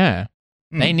 Yeah.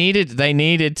 They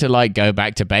needed to like go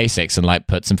back to basics and like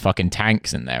put some fucking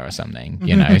tanks in there or something,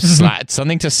 you know,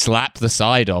 something to slap the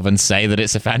side of and say that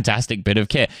it's a fantastic bit of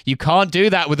kit. You can't do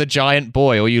that with a giant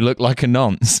boy or you look like a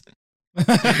nonce.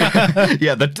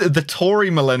 Yeah, the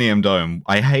Tory Millennium Dome,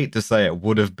 I hate to say it,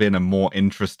 would have been a more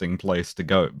interesting place to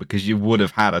go because you would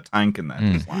have had a tank in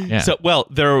there. Yeah. So, well,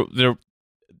 they're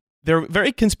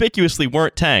very conspicuously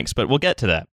weren't tanks, but we'll get to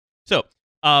that. So,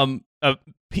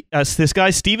 this guy,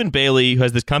 Stephen Bailey, who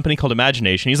has this company called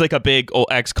Imagination, he's like a big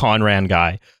ex-Conran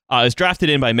guy, is drafted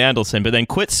in by Mandelson, but then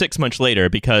quits 6 months later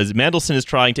because Mandelson is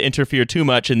trying to interfere too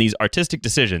much in these artistic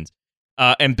decisions.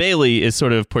 And Bailey is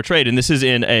sort of portrayed, and this is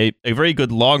in a very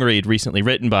good long read recently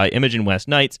written by Imogen West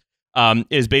Knights,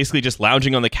 is basically just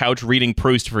lounging on the couch reading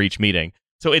Proust for each meeting.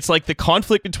 So it's like the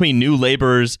conflict between New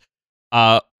Labour's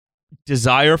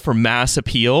desire for mass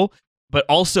appeal, but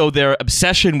also their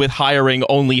obsession with hiring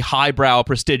only highbrow,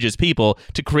 prestigious people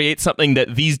to create something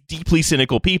that these deeply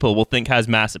cynical people will think has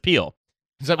mass appeal.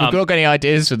 So we've got any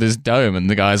ideas for this dome?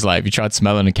 And the guy's like, have you tried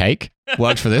smelling a cake?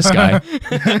 Worked for this guy.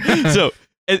 So...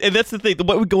 And that's the thing.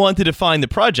 What would go on to define the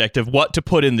project of what to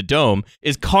put in the dome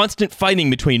is constant fighting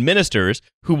between ministers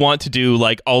who want to do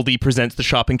like Aldi presents the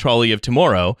shopping trolley of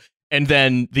tomorrow, and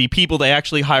then the people they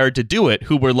actually hired to do it,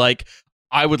 who were like,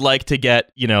 I would like to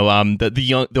get the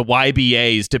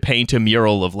YBAs to paint a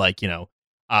mural of like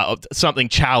something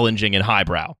challenging and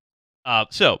highbrow.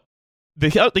 So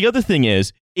the other thing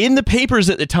is, in the papers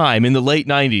at the time in the late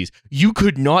 90s, you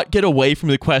could not get away from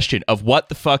the question of what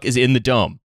the fuck is in the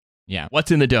dome. Yeah.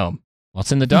 What's in the dome?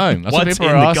 What's in the dome? That's what What's people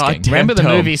in are the asking. goddamn Remember the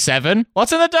dome? movie Seven?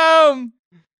 What's in the dome?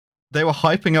 They were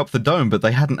hyping up the dome, but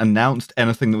they hadn't announced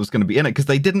anything that was going to be in it because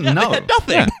they didn't know. They had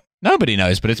nothing. Yeah. Nobody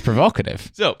knows, but it's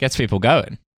provocative. So Gets people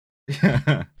going.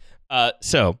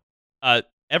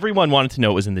 Everyone wanted to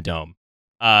know what was in the dome.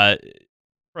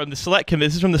 From the select committee,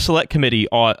 this is from the select committee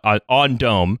on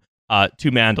Dome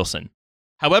to Mandelson.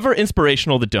 However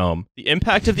inspirational the dome, the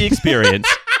impact of the experience.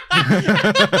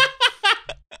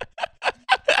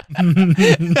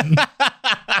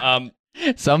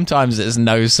 Sometimes there's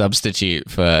no substitute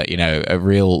for, a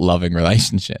real loving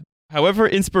relationship. However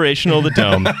inspirational the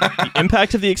dome, the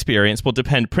impact of the experience will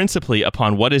depend principally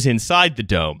upon what is inside the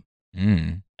dome.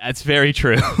 That's very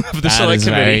true. Of the select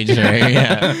committee. Very true,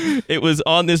 yeah. It was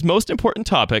on these most important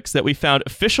topics that we found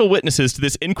official witnesses to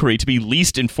this inquiry to be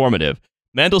least informative.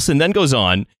 Mandelson then goes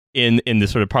on in the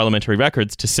sort of parliamentary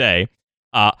records to say,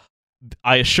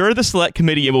 I assure the select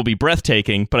committee it will be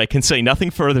breathtaking, but I can say nothing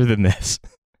further than this.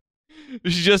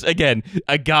 This is just, again,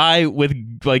 a guy with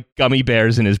like gummy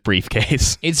bears in his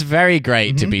briefcase. It's very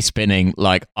great to be spinning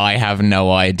like I have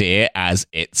no idea as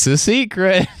it's a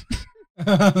secret.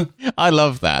 I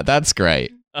love that. That's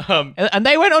great. And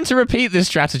they went on to repeat this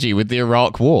strategy with the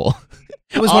Iraq War.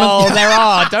 It was there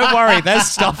are. Don't worry. There's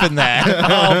stuff in there.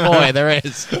 Oh boy, there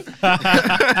is.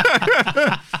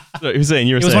 So, Hussein,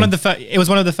 you were saying. It was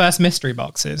one of the first mystery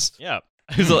boxes. Yeah.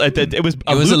 It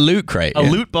was a loot crate. A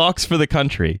loot box for the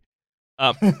country.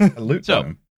 A loot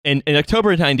dome. In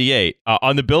October of 98,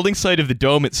 on the building site of the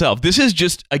dome itself, this is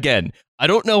just, again, I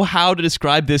don't know how to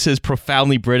describe this as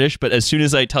profoundly British, but as soon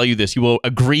as I tell you this, you will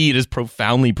agree it is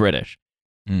profoundly British.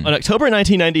 On October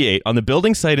 1998, on the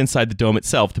building site inside the dome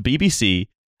itself, the BBC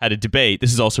had a debate.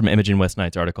 This is also from Imogen West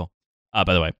Knight's article,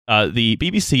 by the way. The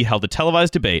BBC held a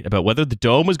televised debate about whether the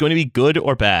dome was going to be good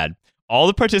or bad. All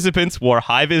the participants wore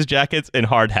high-vis jackets and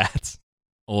hard hats.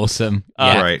 Awesome.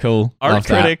 Yeah, right. Cool. Art Love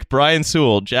critic that. Brian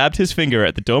Sewell jabbed his finger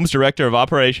at the dome's director of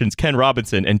operations, Ken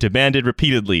Robinson, and demanded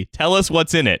repeatedly, "Tell us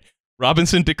what's in it."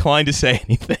 Robinson declined to say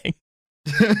anything.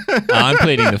 I'm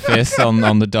pleading the fifth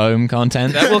on the dome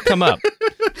content. That will come up.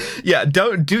 Yeah,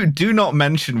 do not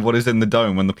mention what is in the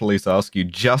dome when the police ask you.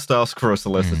 Just ask for a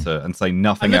solicitor and say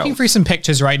nothing I'm else. looking through some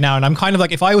pictures right now, and I'm kind of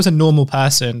like, if I was a normal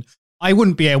person, I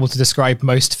wouldn't be able to describe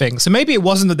most things. So maybe it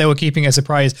wasn't that they were keeping it a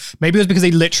surprise. Maybe it was because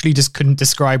they literally just couldn't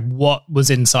describe what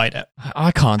was inside it.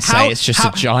 I can't say it's just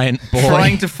a giant boy.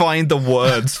 Trying to find the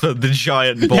words for the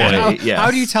giant boy.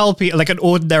 How do you tell people, like an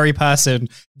ordinary person,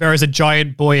 there is a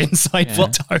giant boy inside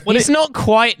the dome? He's not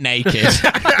quite naked.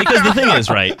 Because the thing is,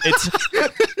 right,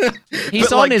 He's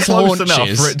But, on like, his close haunches.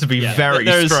 enough for it to be very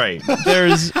strange.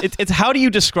 It's how do you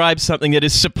describe something that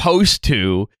is supposed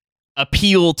to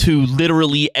appeal to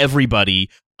literally everybody,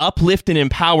 uplift and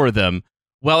empower them,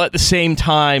 while at the same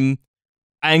time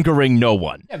angering no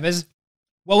one? Yeah,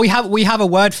 we have a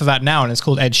word for that now, and it's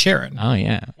called Ed Sheeran. Oh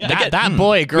yeah, that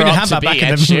boy grew We didn't up have to that be back in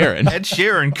Ed the- Sheeran, Ed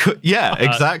Sheeran could,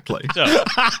 exactly. So,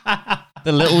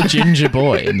 the little ginger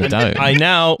boy in the dome. I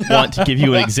now want to give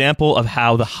you an example of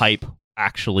how the hype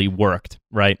actually worked,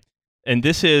 right? And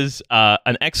this is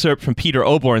an excerpt from Peter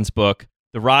Oborn's book,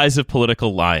 The Rise of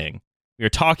Political Lying. We are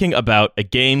talking about a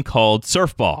game called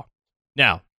Surfball.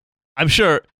 Now, I'm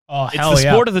sure it's the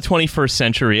sport of the 21st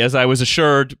century, as I was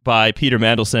assured by Peter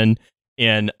Mandelson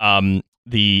in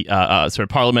the sort of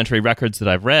parliamentary records that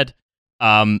I've read.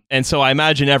 And so I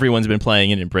imagine everyone's been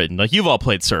playing it in Britain. Like, you've all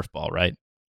played Surfball, right?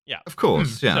 Yeah. Of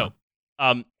course, yeah.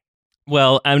 So,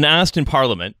 well, when asked in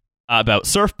Parliament about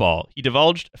Surfball, he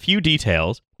divulged a few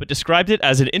details, but described it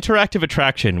as an interactive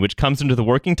attraction which comes under the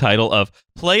working title of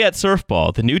Play at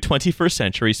Surfball, the new 21st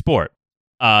century sport.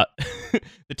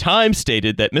 The Times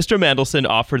stated that Mr. Mandelson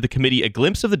offered the committee a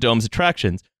glimpse of the Dome's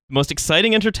attractions. The most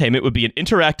exciting entertainment would be an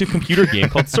interactive computer game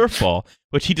called Surfball,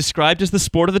 which he described as the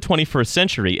sport of the 21st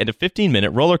century and a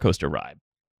 15-minute roller coaster ride.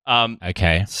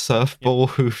 Okay. Surfball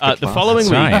hoof. The following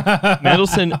week,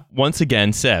 Mandelson once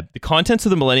again said, the contents of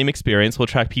the Millennium Experience will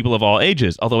attract people of all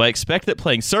ages, although I expect that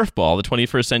playing Surfball, the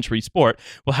 21st century sport,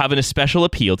 will have an especial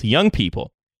appeal to young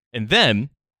people. And then...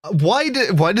 Why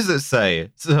does it say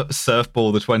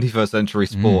Surfball, the 21st century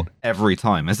sport every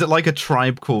time? Is it like a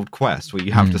Tribe Called Quest where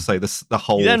you have to say the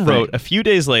whole He then thing? wrote a few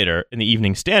days later in the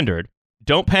Evening Standard,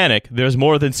 don't panic, there's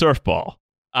more than Surfball.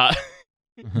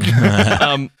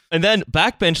 And then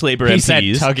backbench Labour He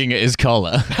MPs... said tugging at his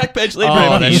collar. Backbench Labour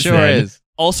that MPs sure then is.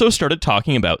 also started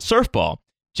talking about Surfball.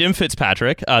 Jim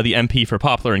Fitzpatrick, the MP for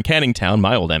Poplar and Canning Town,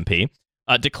 my old MP,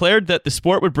 declared that the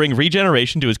sport would bring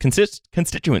regeneration to his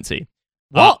constituency.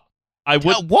 What?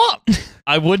 What?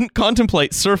 I wouldn't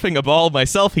contemplate surfing a ball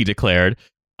myself, he declared.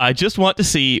 I just want to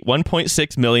see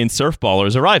 1.6 million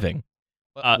surfballers arriving.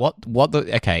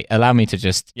 Okay, allow me to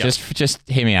just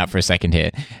hear me out for a second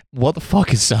here. What the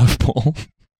fuck is surfball?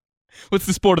 What's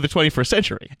the sport of the 21st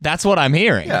century? That's what I'm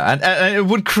hearing. Yeah, and it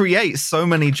would create so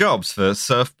many jobs for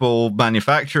surfball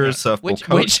manufacturers, surfball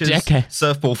coaches,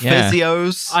 surfball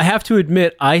physios. I have to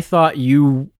admit, I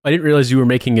didn't realize you were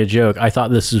making a joke. I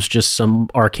thought this was just some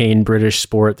arcane British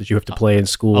sport that you have to play in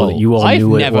school that you all knew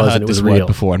what it was and it was real. I've never heard this word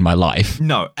before in my life.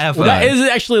 No, ever. Well, that is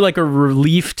actually like a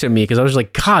relief to me because I was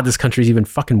like, God, this country's even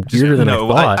fucking weirder than I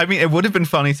thought. I mean, it would have been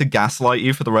funny to gaslight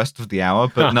you for the rest of the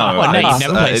hour, but no. You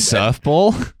never played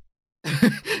surfball?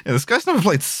 This guy's never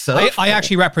played surf. I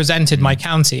actually represented my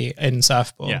county in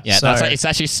surfball. Yeah, so. it's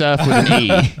actually surf with an E.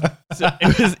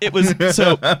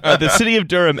 The City of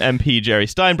Durham MP Jerry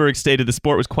Steinberg stated the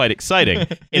sport was quite exciting.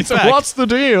 In fact, what's the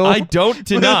deal? I don't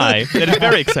deny that it's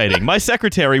very exciting. My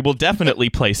secretary will definitely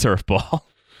play surfball.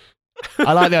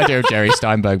 I like the idea of Jerry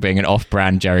Steinberg being an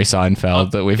off-brand Jerry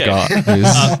Seinfeld that we've got.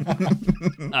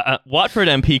 Watford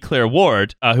MP Claire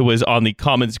Ward, who was on the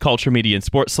Commons Culture, Media and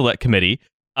Sports Select Committee,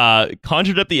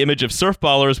 conjured up the image of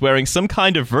surfballers wearing some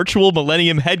kind of virtual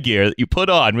Millennium headgear that you put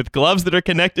on with gloves that are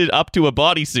connected up to a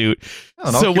bodysuit.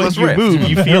 So when you move,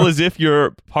 you feel as if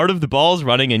you're part of the balls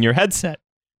running in your headset.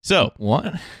 So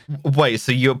what? Wait,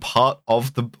 so you're part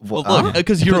of the...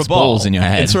 because you're a ball balls in your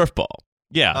head. in surfball.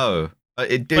 Yeah. Oh.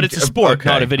 But it's a sport,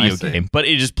 not a video game. But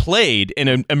it is played in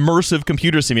an immersive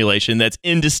computer simulation that's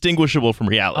indistinguishable from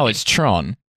reality. Oh, it's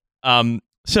Tron.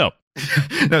 So...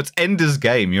 No, it's Ender's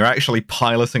Game. You're actually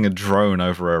piloting a drone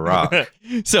over Iraq.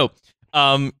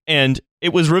 And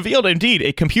it was revealed, indeed,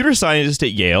 a computer scientist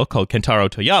at Yale called Kentaro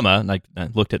Toyama, and I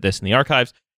looked at this in the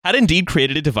archives, had indeed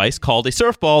created a device called a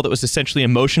surfball that was essentially a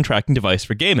motion tracking device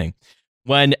for gaming.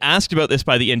 When asked about this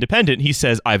by The Independent, he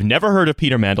says, I've never heard of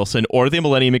Peter Mandelson or the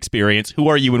Millennium Experience. Who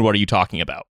are you and what are you talking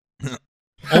about?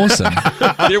 Awesome.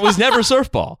 There was never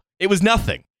surfball. It was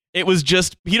nothing. It was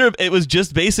just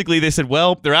basically they said,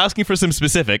 well, they're asking for some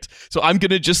specifics, so I'm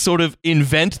going to just sort of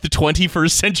invent the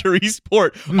 21st century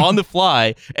sport on the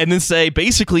fly and then say,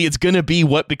 basically, it's going to be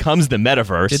what becomes the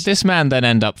metaverse. Did this man then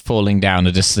end up falling down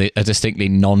a distinctly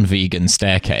non-vegan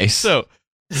staircase? So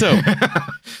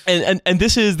and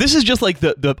this is just like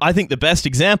the I think the best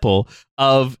example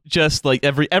of just like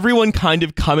everyone kind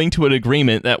of coming to an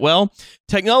agreement that, well,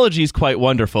 technology is quite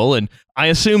wonderful, and I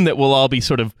assume that we'll all be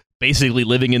sort of basically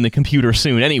living in the computer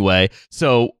soon anyway.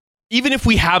 So even if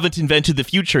we haven't invented the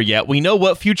future yet, we know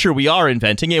what future we are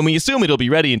inventing, and we assume it'll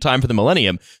be ready in time for the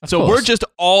millennium. So we're just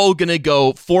all going to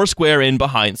go foursquare in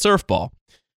behind surfball.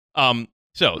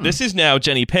 So this is now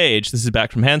Jenny Page, this is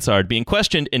back from Hansard, being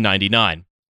questioned in 99.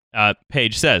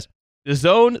 Page says,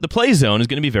 the play zone is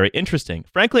going to be very interesting.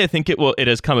 Frankly, I think it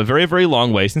has come a very, very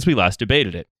long way since we last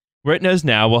debated it. Where it is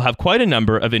now, we'll have quite a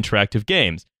number of interactive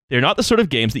games. They're not the sort of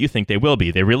games that you think they will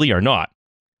be. They really are not.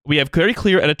 We have very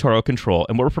clear editorial control,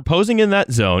 and what we're proposing in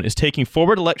that zone is taking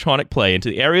forward electronic play into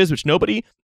the areas which nobody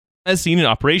has seen in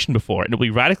operation before, and it will be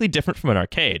radically different from an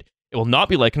arcade. It will not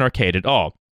be like an arcade at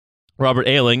all. Robert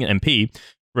Ailing, MP,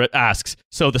 asks,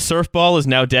 so the surfball is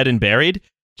now dead and buried?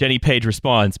 Jenny Page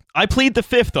responds, I plead the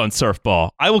fifth on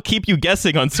Surfball. I will keep you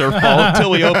guessing on Surfball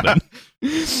until we open.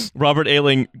 Robert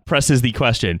Ailing presses the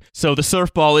question. So the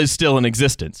Surfball is still in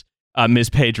existence.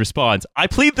 Ms. Page responds, I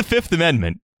plead the Fifth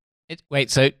Amendment. Wait,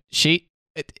 so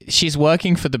she's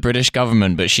working for the British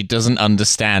government, but she doesn't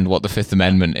understand what the Fifth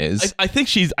Amendment is. I think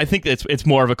it's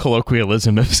more of a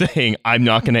colloquialism of saying, I'm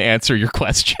not going to answer your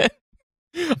question.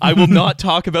 I will not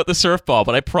talk about the Surfball,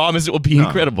 but I promise it will be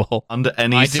incredible. Under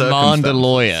any I demand a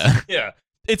lawyer. Yeah.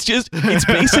 It's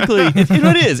basically, you know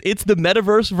what it is? It's the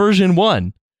metaverse version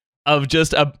 1 of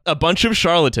just a bunch of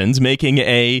charlatans making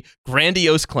a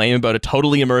grandiose claim about a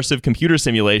totally immersive computer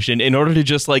simulation in order to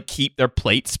just like keep their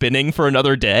plate spinning for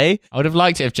another day. I would have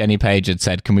liked it if Jenny Page had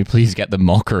said, can we please get the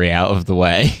mockery out of the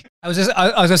way? I was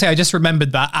gonna say, I just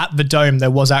remembered that at the Dome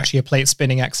there was actually a plate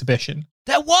spinning exhibition.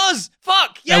 There was!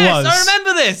 Fuck! Yes, There was. I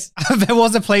remember this! There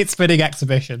was a plate spinning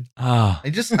exhibition. Ah,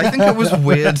 I think it was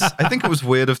weird. I think it was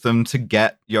weird of them to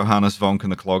get Johannes Vonk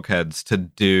and the Clogheads to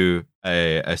do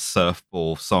a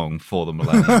Surfball song for the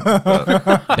Millennium.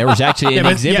 But there was actually an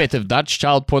exhibit of Dutch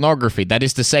child pornography. That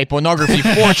is to say, pornography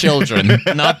for children,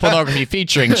 not pornography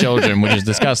featuring children, which is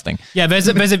disgusting. Yeah, there's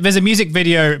a music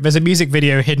video. There's a music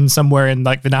video hidden somewhere in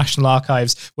like the National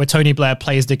Archives where Tony Blair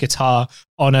plays the guitar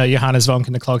on a Johannes Vonk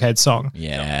and the Cloghead song.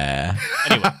 Yeah.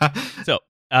 Anyway, so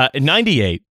in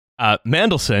 98,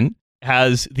 Mandelson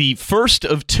has the first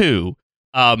of two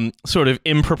sort of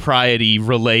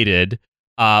impropriety-related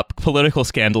political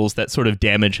scandals that sort of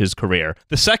damage his career.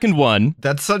 The second one...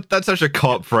 that's such a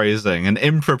cop phrasing, an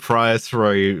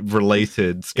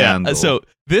impropriety-related scandal. Yeah, so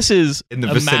this is in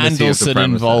the A vicinity of the Mandelson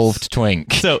premises. involved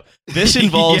twink. So this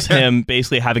involves him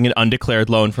basically having an undeclared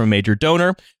loan from a major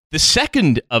donor. The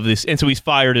second of this, and so he's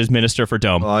fired as minister for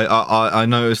Dome. I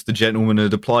noticed the gentleman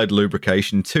had applied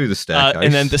lubrication to the staircase.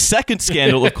 And then the second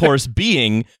scandal, of course,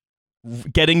 being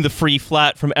getting the free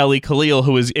flat from Eli Khalil,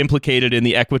 who was implicated in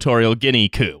the Equatorial Guinea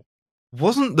coup.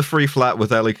 Wasn't the free flat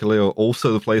with Eli Khalil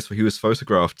also the place where he was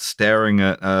photographed staring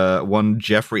at one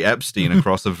Jeffrey Epstein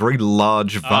across a very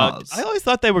large vase? I always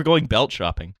thought they were going belt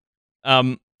shopping.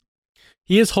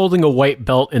 He is holding a white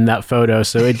belt in that photo,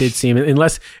 so it did seem,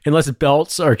 unless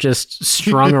belts are just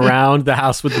strung around the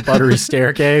house with the buttery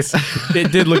staircase,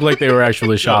 it did look like they were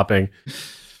actually shopping.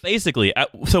 Basically,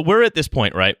 so we're at this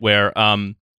point, right, where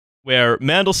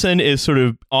Mandelson is sort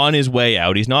of on his way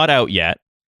out. He's not out yet.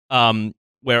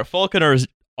 Where Falconer is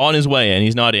on his way in.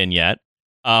 He's not in yet.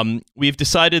 We've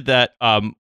decided that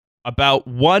about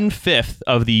 1/5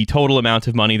 of the total amount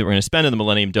of money that we're going to spend in the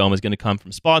Millennium Dome is going to come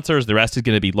from sponsors. The rest is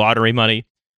going to be lottery money.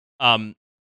 And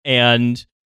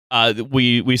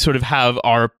we sort of have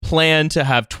our plan to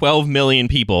have 12 million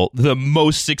people, the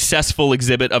most successful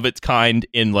exhibit of its kind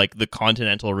in like the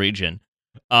continental region,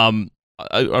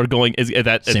 are going. Is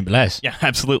that Simple as. Yeah,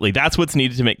 absolutely. That's what's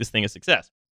needed to make this thing a success.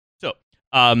 So,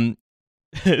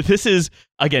 this is,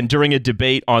 again, during a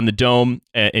debate on the Dome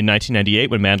in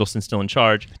 1998 when Mandelson's still in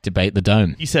charge. Debate the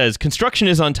Dome. He says, construction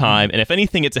is on time, and if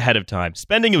anything, it's ahead of time.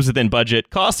 Spending is within budget,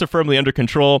 costs are firmly under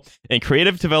control, and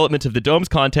creative development of the Dome's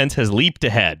contents has leaped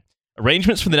ahead.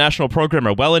 Arrangements for the national program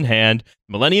are well in hand.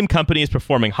 The Millennium Company is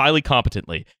performing highly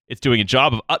competently. It's doing a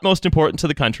job of utmost importance to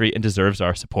the country and deserves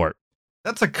our support.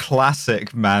 That's a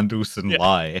classic Mandelson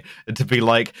lie, to be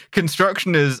like,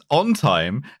 construction is on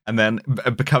time, and then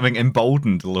becoming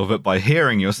emboldened a little bit by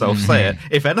hearing yourself say it.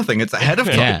 If anything, it's ahead of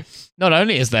time. Yeah. Not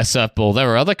only is there surfball,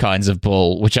 there are other kinds of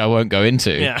ball, which I won't go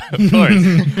into. Yeah, of course.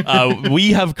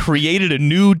 We have created a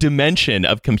new dimension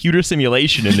of computer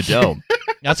simulation in the Dome.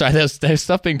 That's right. There's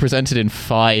stuff being presented in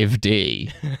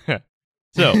 5D.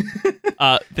 So,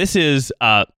 this is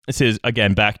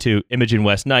again back to Imogen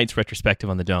West Knight's retrospective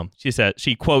on the Dome.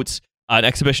 She quotes an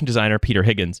exhibition designer, Peter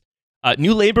Higgins.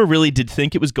 New Labour really did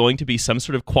think it was going to be some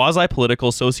sort of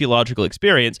quasi-political sociological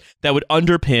experience that would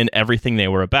underpin everything they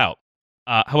were about.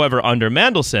 However, under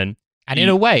Mandelson, and in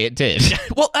a way, it did.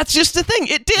 Well, that's just the thing.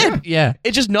 It did. Yeah.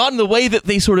 It's just not in the way that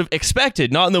they sort of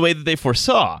expected, not in the way that they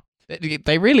foresaw.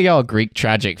 They really are Greek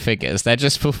tragic figures. They're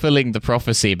just fulfilling the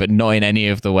prophecy, but not in any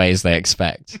of the ways they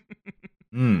expect.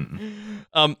 And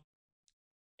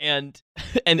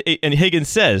Higgins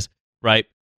says, right,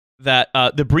 that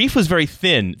the brief was very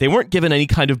thin. They weren't given any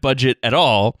kind of budget at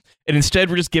all, and instead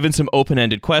were just given some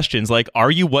open-ended questions like,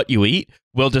 "Are you what you eat?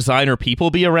 Will designer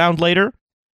people be around later?"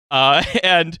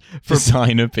 And for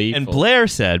designer people. And Blair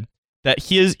said that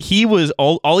he was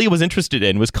all he was interested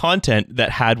in was content that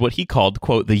had what he called,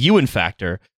 quote, the Ewan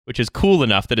factor, which is cool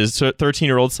enough that his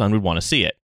 13-year-old son would want to see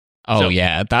it. Oh,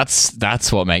 yeah,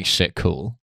 that's what makes shit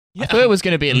cool. Yeah. I thought it was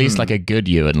going to be at least like a good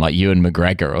Ewan, like Ewan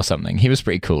McGregor or something. He was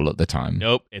pretty cool at the time.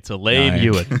 Nope, it's a lame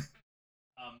Ewan.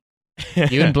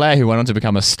 Ewan Blair, who went on to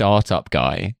become a startup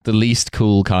guy, the least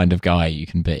cool kind of guy you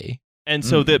can be. And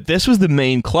so this was the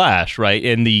main clash, right?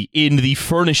 In the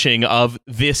furnishing of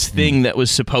this thing that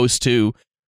was supposed to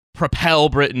propel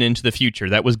Britain into the future,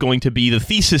 that was going to be the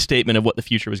thesis statement of what the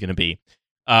future was going to be,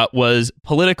 was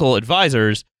political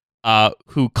advisors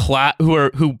who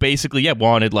basically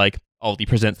wanted like Aldi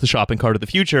presents the shopping cart of the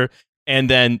future, and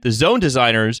then the zone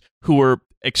designers who were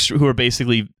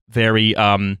basically very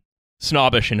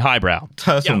snobbish and highbrow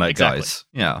turtleneck guys.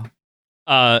 Yeah.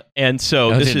 And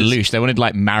so this is Loosh. They wanted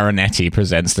like Marinetti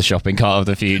presents the shopping cart of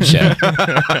the future.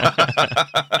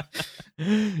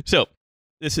 So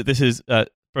this is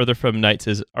further from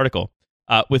Knight's article.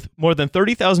 With more than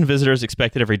 30,000 visitors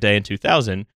expected every day in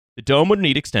 2000, the Dome would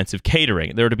need extensive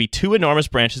catering. There were to be 2 enormous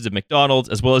branches of McDonald's,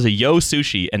 as well as a Yo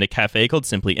Sushi and a cafe called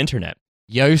Simply Internet.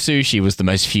 Yo Sushi was the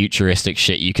most futuristic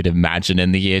shit you could imagine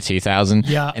in the year 2000.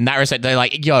 Yeah. In that respect, they're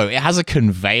like, yo, it has a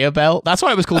conveyor belt. That's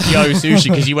why it was called Yo Sushi,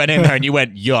 because you went in there and you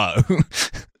went, yo.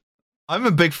 I'm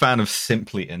a big fan of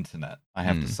Simply Internet, I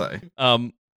have to say.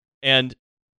 And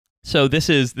so this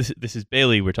is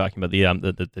Bailey. We're talking about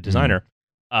the designer.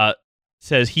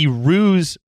 Says he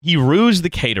rused the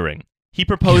catering. He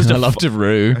proposed I love to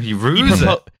rue.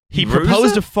 He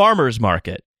proposed a farmer's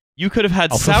market. You could have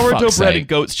had sourdough bread sake. and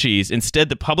goat's cheese. Instead,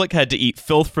 the public had to eat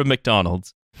filth from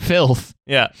McDonald's. Filth.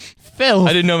 Yeah. Filth.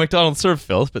 I didn't know McDonald's served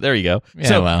filth, but there you go. Yeah,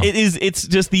 so well. it's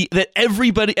just that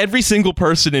every single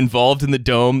person involved in the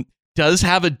Dome does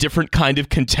have a different kind of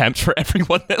contempt for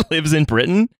everyone that lives in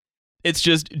Britain. It's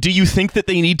just, do you think that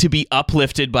they need to be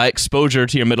uplifted by exposure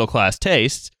to your middle class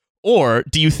tastes? Or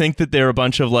do you think that they're a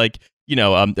bunch of like,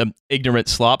 ignorant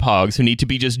slop hogs who need to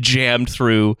be just jammed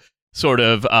through sort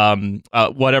of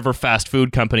whatever fast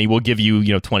food company will give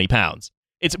you, 20 pounds?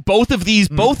 It's both of these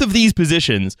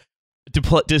positions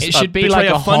It should be betray like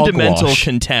a fundamental hogwash.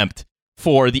 contempt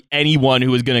for anyone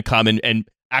who is going to come and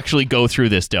actually go through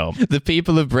this Dome. The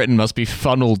people of Britain must be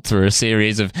funneled through a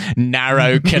series of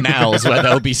narrow canals where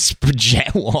they'll be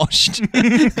jet washed by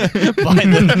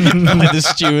the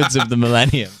stewards of the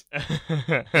millennium.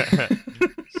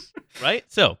 Right?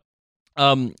 So,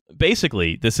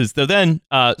 basically, this is then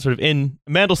sort of in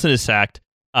Mandelson is sacked.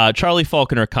 Charlie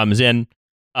Falconer comes in,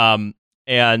 and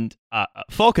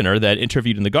Falconer, that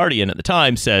interviewed in The Guardian at the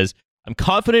time, says, "I'm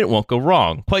confident it won't go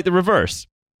wrong. Quite the reverse.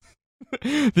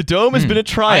 The Dome has been a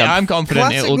triumph. I'm confident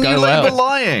Classic it will go New well." Labour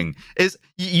lying is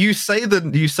you say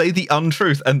the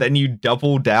untruth and then you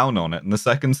double down on it in the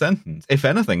second sentence. If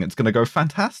anything, it's going to go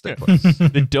fantastically.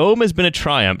 The Dome has been a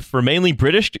triumph for mainly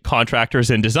British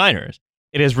contractors and designers.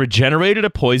 It has regenerated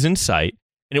a poisoned site,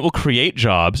 and it will create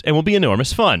jobs and will be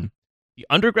enormous fun. The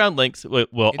underground links will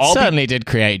It certainly did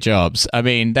create jobs. I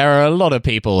mean, there are a lot of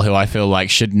people who I feel like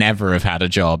should never have had a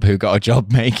job who got a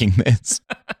job making this.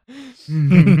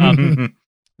 The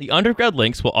underground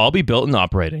links will all be built and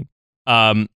operating.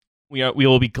 We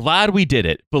will be glad we did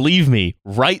it. Believe me,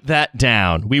 write that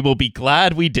down. We will be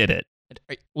glad we did it.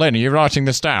 Len, are you writing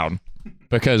this down?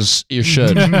 Because you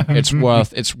should.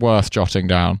 It's worth jotting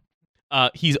down.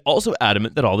 He's also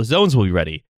adamant that all the zones will be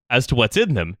ready. As to what's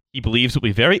in them, he believes will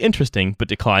be very interesting, but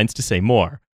declines to say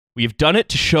more. We have done it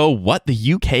to show what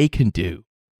the UK can do.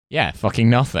 Yeah, fucking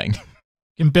nothing.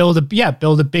 You can build a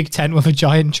big tent with a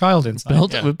giant child inside.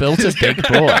 We built a big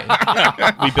boy.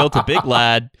 We built a big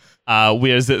lad.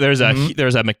 There's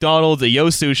a McDonald's, a Yo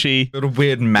Sushi. Got a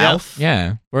weird mouth.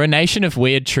 Yeah, we're a nation of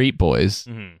weird treat boys.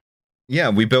 Mm-hmm. Yeah,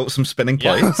 we built some spinning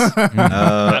plates.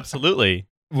 Absolutely.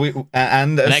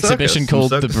 And An exhibition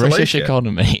called The British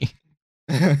Economy.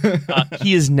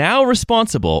 He is now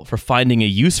responsible for finding a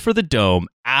use for the Dome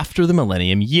after the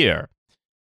millennium year.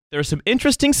 There are some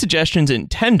interesting suggestions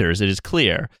and tenders, it is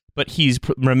clear, but he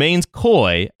remains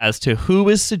coy as to who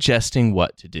is suggesting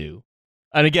what to do.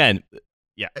 And again,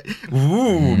 yeah.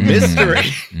 Ooh, mystery.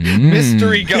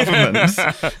 Mystery governments.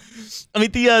 I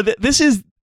mean, this is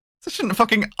such a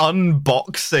fucking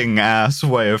unboxing ass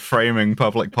way of framing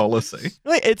public policy.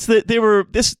 It's that they were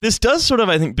this does sort of,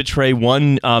 I think, betray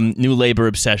one New Labour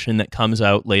obsession that comes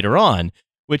out later on,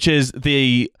 which is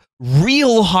the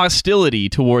real hostility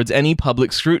towards any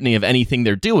public scrutiny of anything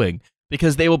they're doing,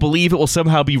 because they will believe it will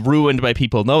somehow be ruined by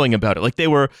people knowing about it. Like, they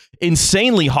were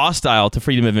insanely hostile to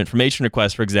freedom of information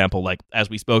requests, for example, like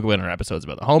as we spoke about in our episodes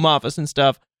about the Home Office and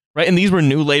stuff. Right, and these were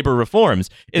New Labour reforms.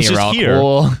 It's the just Iraq here.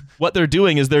 War. What they're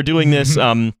doing is they're doing this.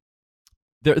 They're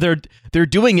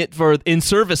doing it in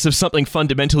service of something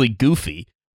fundamentally goofy,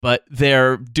 but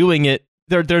they're doing it.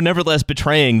 They're nevertheless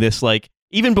betraying this, like,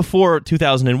 even before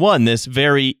 2001, this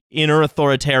very inner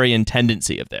authoritarian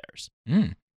tendency of theirs.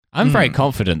 I'm very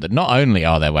confident that not only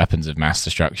are there weapons of mass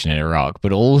destruction in Iraq,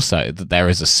 but also that there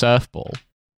is a surf ball.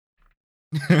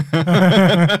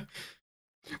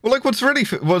 Well, like what's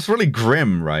really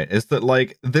grim, right, is that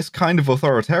like this kind of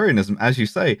authoritarianism, as you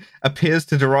say, appears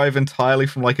to derive entirely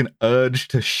from like an urge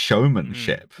to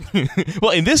showmanship.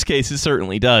 Well, in this case, it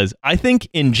certainly does. I think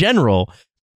in general,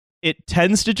 it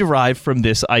tends to derive from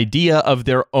this idea of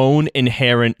their own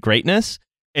inherent greatness,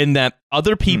 in that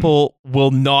other people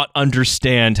will not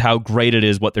understand how great it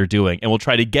is what they're doing, and will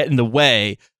try to get in the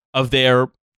way of their,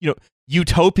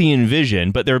 utopian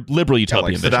vision, but their liberal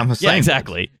utopian like Saddam vision. Hussein Yeah,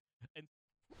 exactly.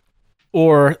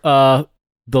 Or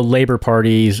the Labour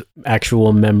Party's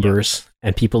actual members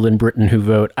and people in Britain who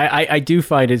vote. I do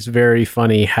find it's very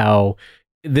funny how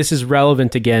this is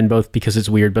relevant again, both because it's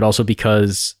weird, but also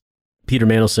because Peter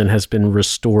Mandelson has been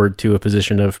restored to a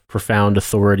position of profound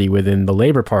authority within the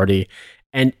Labour Party.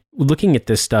 And looking at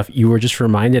this stuff, you were just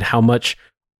reminded how much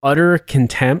utter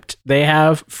contempt they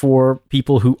have for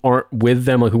people who aren't with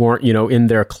them, or who aren't, in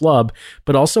their club.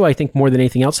 But also, I think more than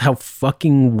anything else, how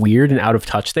fucking weird and out of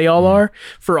touch they all are.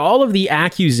 For all of the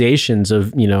accusations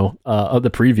of, of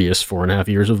the previous 4.5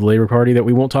 years of the Labour Party that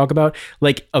we won't talk about,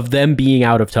 like of them being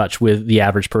out of touch with the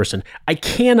average person. I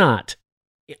cannot,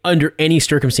 under any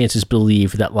circumstances,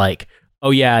 believe that like,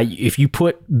 oh yeah, if you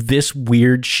put this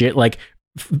weird shit, like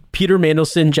Peter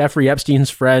Mandelson, Jeffrey Epstein's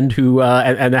friend, who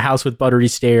and the house with buttery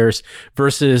stairs,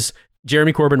 versus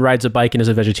Jeremy Corbyn rides a bike and is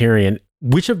a vegetarian.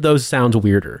 Which of those sounds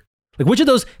weirder? Like, which of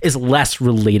those is less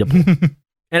relatable?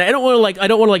 And I don't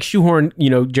want to shoehorn,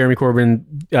 Jeremy Corbyn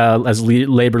as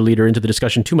Labour leader into the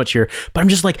discussion too much here. But I'm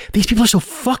just like, these people are so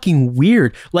fucking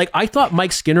weird. Like, I thought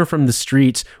Mike Skinner from The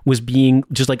Streets was being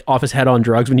just like off his head on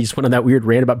drugs when he just went on that weird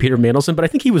rant about Peter Mandelson. But I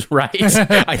think he was right.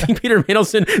 I think Peter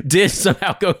Mandelson did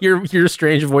somehow go hear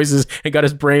strange voices and got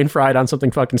his brain fried on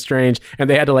something fucking strange. And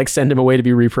they had to like send him away to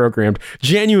be reprogrammed.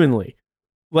 Genuinely,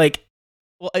 like.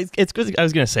 Well, it's good. I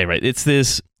was gonna say, right? It's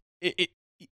this.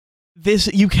 This,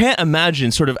 you can't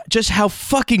imagine sort of just how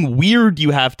fucking weird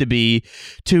you have to be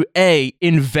to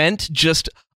invent just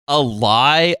a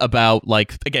lie about,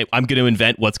 like, okay, I'm going to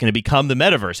invent what's going to become the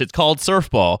metaverse. It's called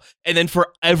Surfball. And then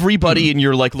for everybody in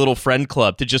your like little friend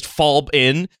club to just fall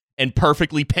in and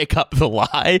perfectly pick up the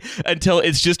lie until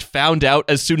it's just found out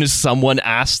as soon as someone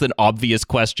asks an obvious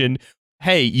question.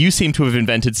 Hey, you seem to have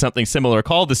invented something similar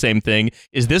called the same thing.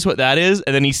 Is this what that is?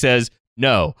 And then he says,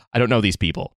 no, I don't know these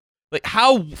people. Like,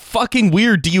 how fucking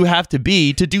weird do you have to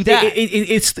be to do that?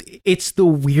 It's the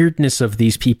weirdness of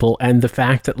these people, and the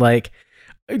fact that, like,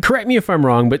 correct me if I'm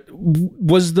wrong, but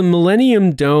was the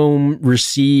Millennium Dome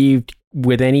received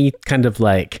with any kind of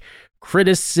like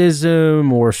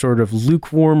criticism or sort of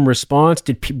lukewarm response?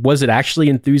 Was it actually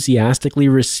enthusiastically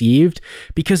received?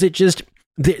 Because it just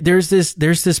there's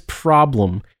this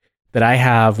problem that I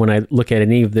have when I look at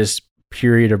any of this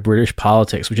period of British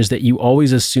politics, which is that you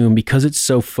always assume, because it's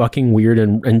so fucking weird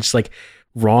and just like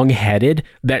wrong-headed,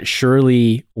 that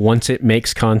surely once it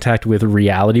makes contact with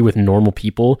reality, with normal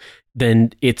people,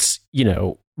 then it's,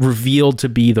 revealed to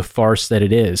be the farce that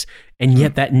it is. And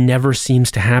yet that never seems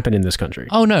to happen in this country.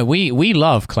 Oh no, we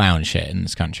love clown shit in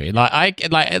this country. Like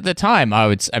at the time I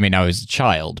was a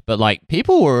child, but like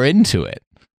people were into it.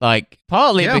 Like,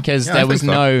 partly because there was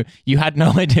you had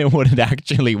no idea what it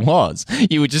actually was.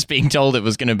 You were just being told it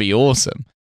was going to be awesome.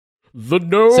 The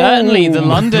Dome. Certainly, the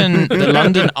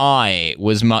London Eye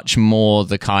was much more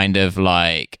the kind of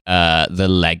like the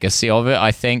legacy of it.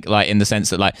 I think, like in the sense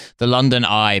that like the London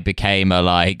Eye became a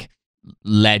like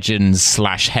legends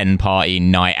 / hen party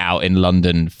night out in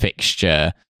London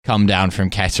fixture. Come down from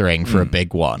Kettering for a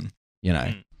big one,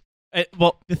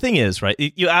 Well, the thing is, right?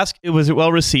 You ask, was it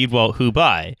well received? Well, who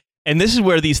by? And this is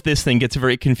where this thing gets a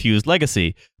very confused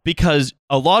legacy, because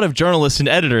a lot of journalists and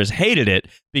editors hated it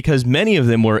because many of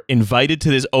them were invited to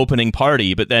this opening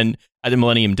party, but then at the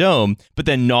Millennium Dome, but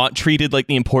then not treated like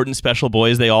the important special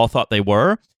boys they all thought they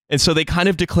were. And so they kind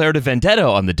of declared a vendetta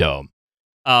on the Dome.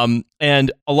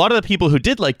 And a lot of the people who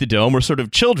did like the Dome were sort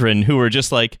of children who were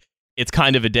just like, it's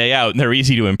kind of a day out and they're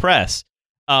easy to impress.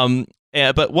 But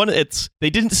they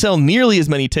didn't sell nearly as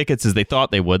many tickets as they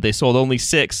thought they would. They sold only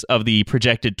 6 of the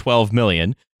projected 12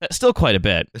 million. That's still quite a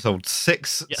bit. They sold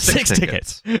six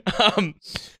tickets.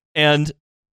 And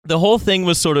the whole thing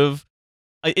was sort of,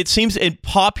 it seems in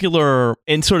popular,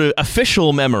 in sort of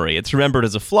official memory, it's remembered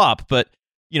as a flop. But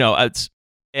it's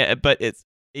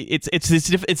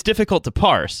difficult to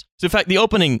parse. So in fact, the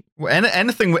opening,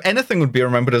 anything would be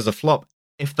remembered as a flop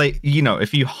if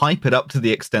if you hype it up to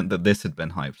the extent that this had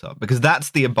been hyped up, because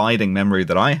that's the abiding memory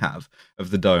that I have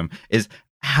of the Dome, is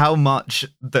how much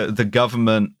the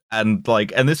government and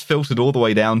this filtered all the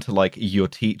way down to like your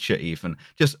teacher even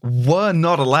just were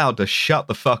not allowed to shut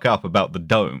the fuck up about the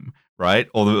Dome, right?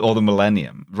 Or the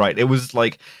Millennium, right? It was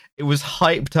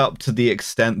hyped up to the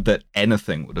extent that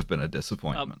anything would have been a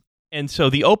disappointment. And so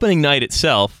the opening night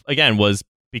itself, again, was,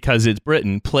 because it's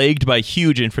Britain, plagued by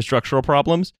huge infrastructural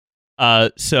problems.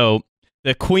 So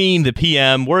the Queen, the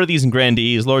PM, worthies and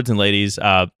grandees, lords and ladies,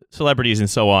 celebrities and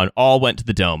so on, all went to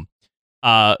the Dome.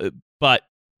 But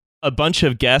a bunch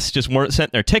of guests just weren't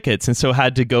sent their tickets, and so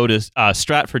had to go to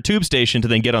Stratford Tube Station to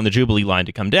then get on the Jubilee line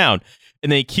to come down.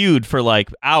 And they queued for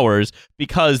like hours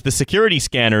because the security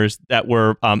scanners that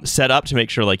were set up to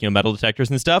make sure, like, metal detectors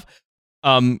and stuff,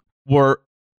 were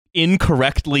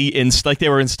incorrectly they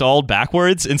were installed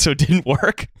backwards, and so it didn't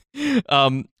work.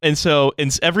 And so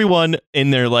everyone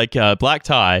in their black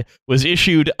tie was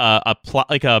issued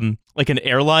like an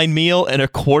airline meal and a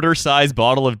quarter-size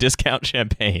bottle of discount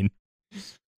champagne.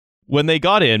 When they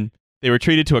got in, they were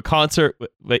treated to a concert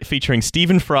featuring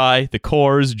Stephen Fry, The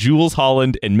Corrs, Jools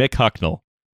Holland, and Mick Hucknall.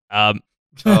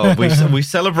 We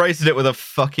celebrated it with a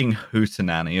fucking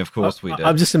hootenanny. Of course we did.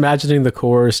 I'm just imagining the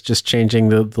chorus just changing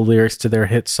the lyrics to their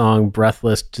hit song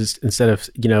Breathless, just instead of,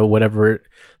 whatever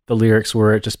the lyrics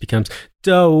were, it just becomes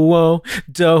do-wom,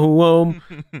 do-wom.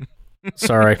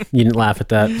 Sorry, you didn't laugh at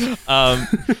that.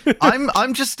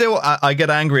 I'm just still, I get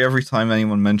angry every time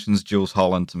anyone mentions Jools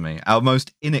Holland to me. Our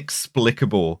most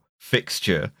inexplicable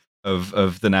fixture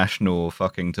of the national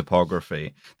fucking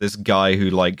topography. This guy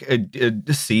who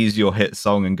sees your hit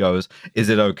song and goes, is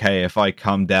it okay if I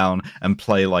come down and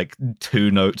play like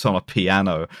 2 notes on a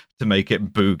piano to make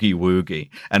it boogie woogie?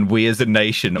 And we as a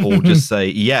nation all just say,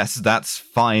 yes, that's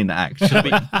fine,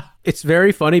 actually. It's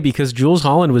very funny because Jools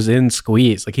Holland was in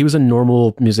Squeeze. Like, he was a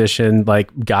normal musician,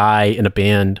 guy in a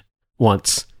band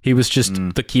once. He was just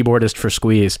the keyboardist for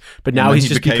Squeeze, but now he's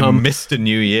just become Mr.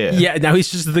 New Year. Yeah, now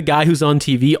he's just the guy who's on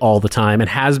TV all the time and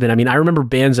has been. I mean, I remember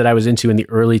bands that I was into in the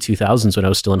early 2000s when I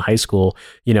was still in high school,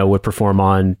 would perform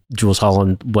on Jools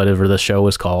Holland, whatever the show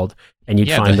was called, and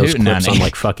you'd find those clips on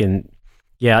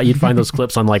you'd find those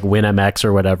clips on WinMX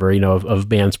or whatever, of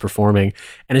bands performing.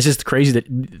 And it's just crazy that,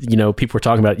 people were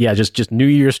talking about, just New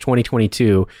Year's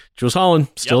 2022, Jools Holland,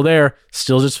 still there,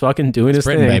 still just fucking doing his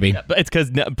Britain, thing. baby. Yeah, but it's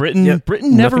because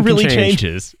Britain never really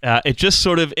changes. It just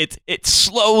sort of, it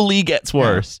slowly gets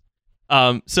worse.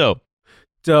 So.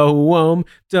 Do-wom,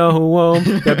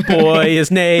 that boy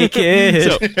is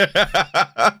naked.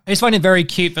 I just find it very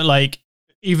cute that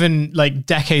even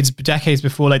decades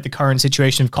before the current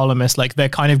situation of columnists, their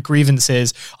kind of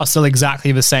grievances are still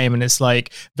exactly the same, and it's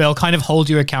they'll kind of hold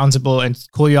you accountable and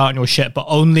call you out on your shit, but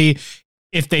only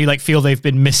if they feel they've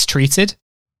been mistreated.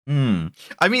 I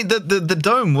mean, the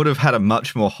Dome would have had a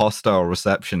much more hostile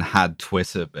reception had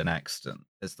Twitter been extant,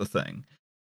 is the thing.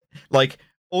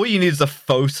 All you need is a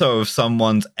photo of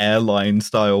someone's airline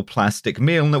style plastic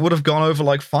meal, and it would have gone over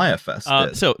like Firefest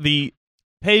did. So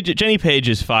Jenny Page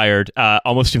is fired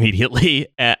almost immediately,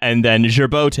 and then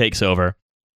Gerbeau takes over.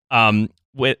 Who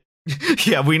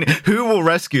will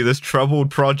rescue this troubled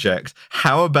project?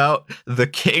 How about the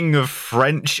king of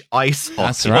French ice hockey?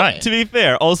 That's right. To be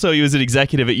fair, also he was an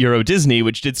executive at Euro Disney,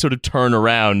 which did sort of turn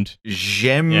around.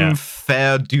 J'aime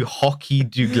faire du hockey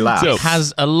du glace. So it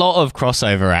has a lot of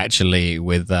crossover actually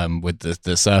with the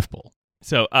surfball.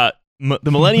 So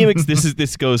the Millennium.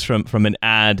 This goes from an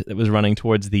ad that was running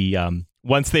towards the.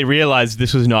 Once they realized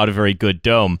this was not a very good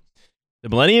dome, the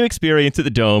Millennium experience at the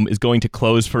Dome is going to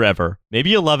close forever. Maybe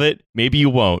you'll love it, maybe you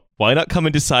won't. Why not come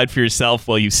and decide for yourself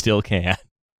while you still can?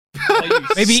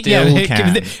 Maybe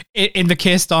in the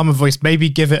Keir Starmer voice, maybe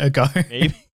give it a go.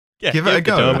 Maybe. Yeah, give it a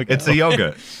go. It's a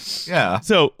yogurt. Yeah.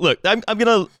 So look, I'm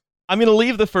gonna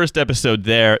leave the first episode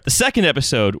there. The second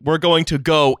episode, we're going to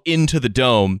go into the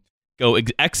Dome, go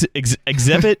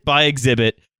exhibit by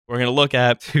exhibit. We're going to look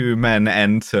at 2 men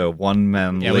enter, 1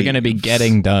 man leaves. We're going to be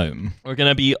getting Dome. We're going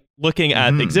to be looking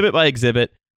at exhibit by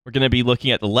exhibit. We're going to be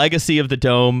looking at the legacy of the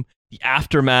Dome, the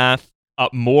aftermath,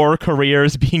 more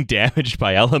careers being damaged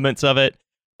by elements of it.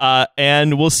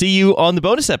 And we'll see you on the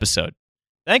bonus episode.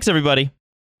 Thanks, everybody.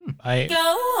 Bye.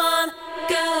 Go on,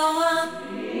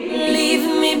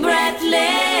 leave me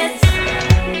breathless.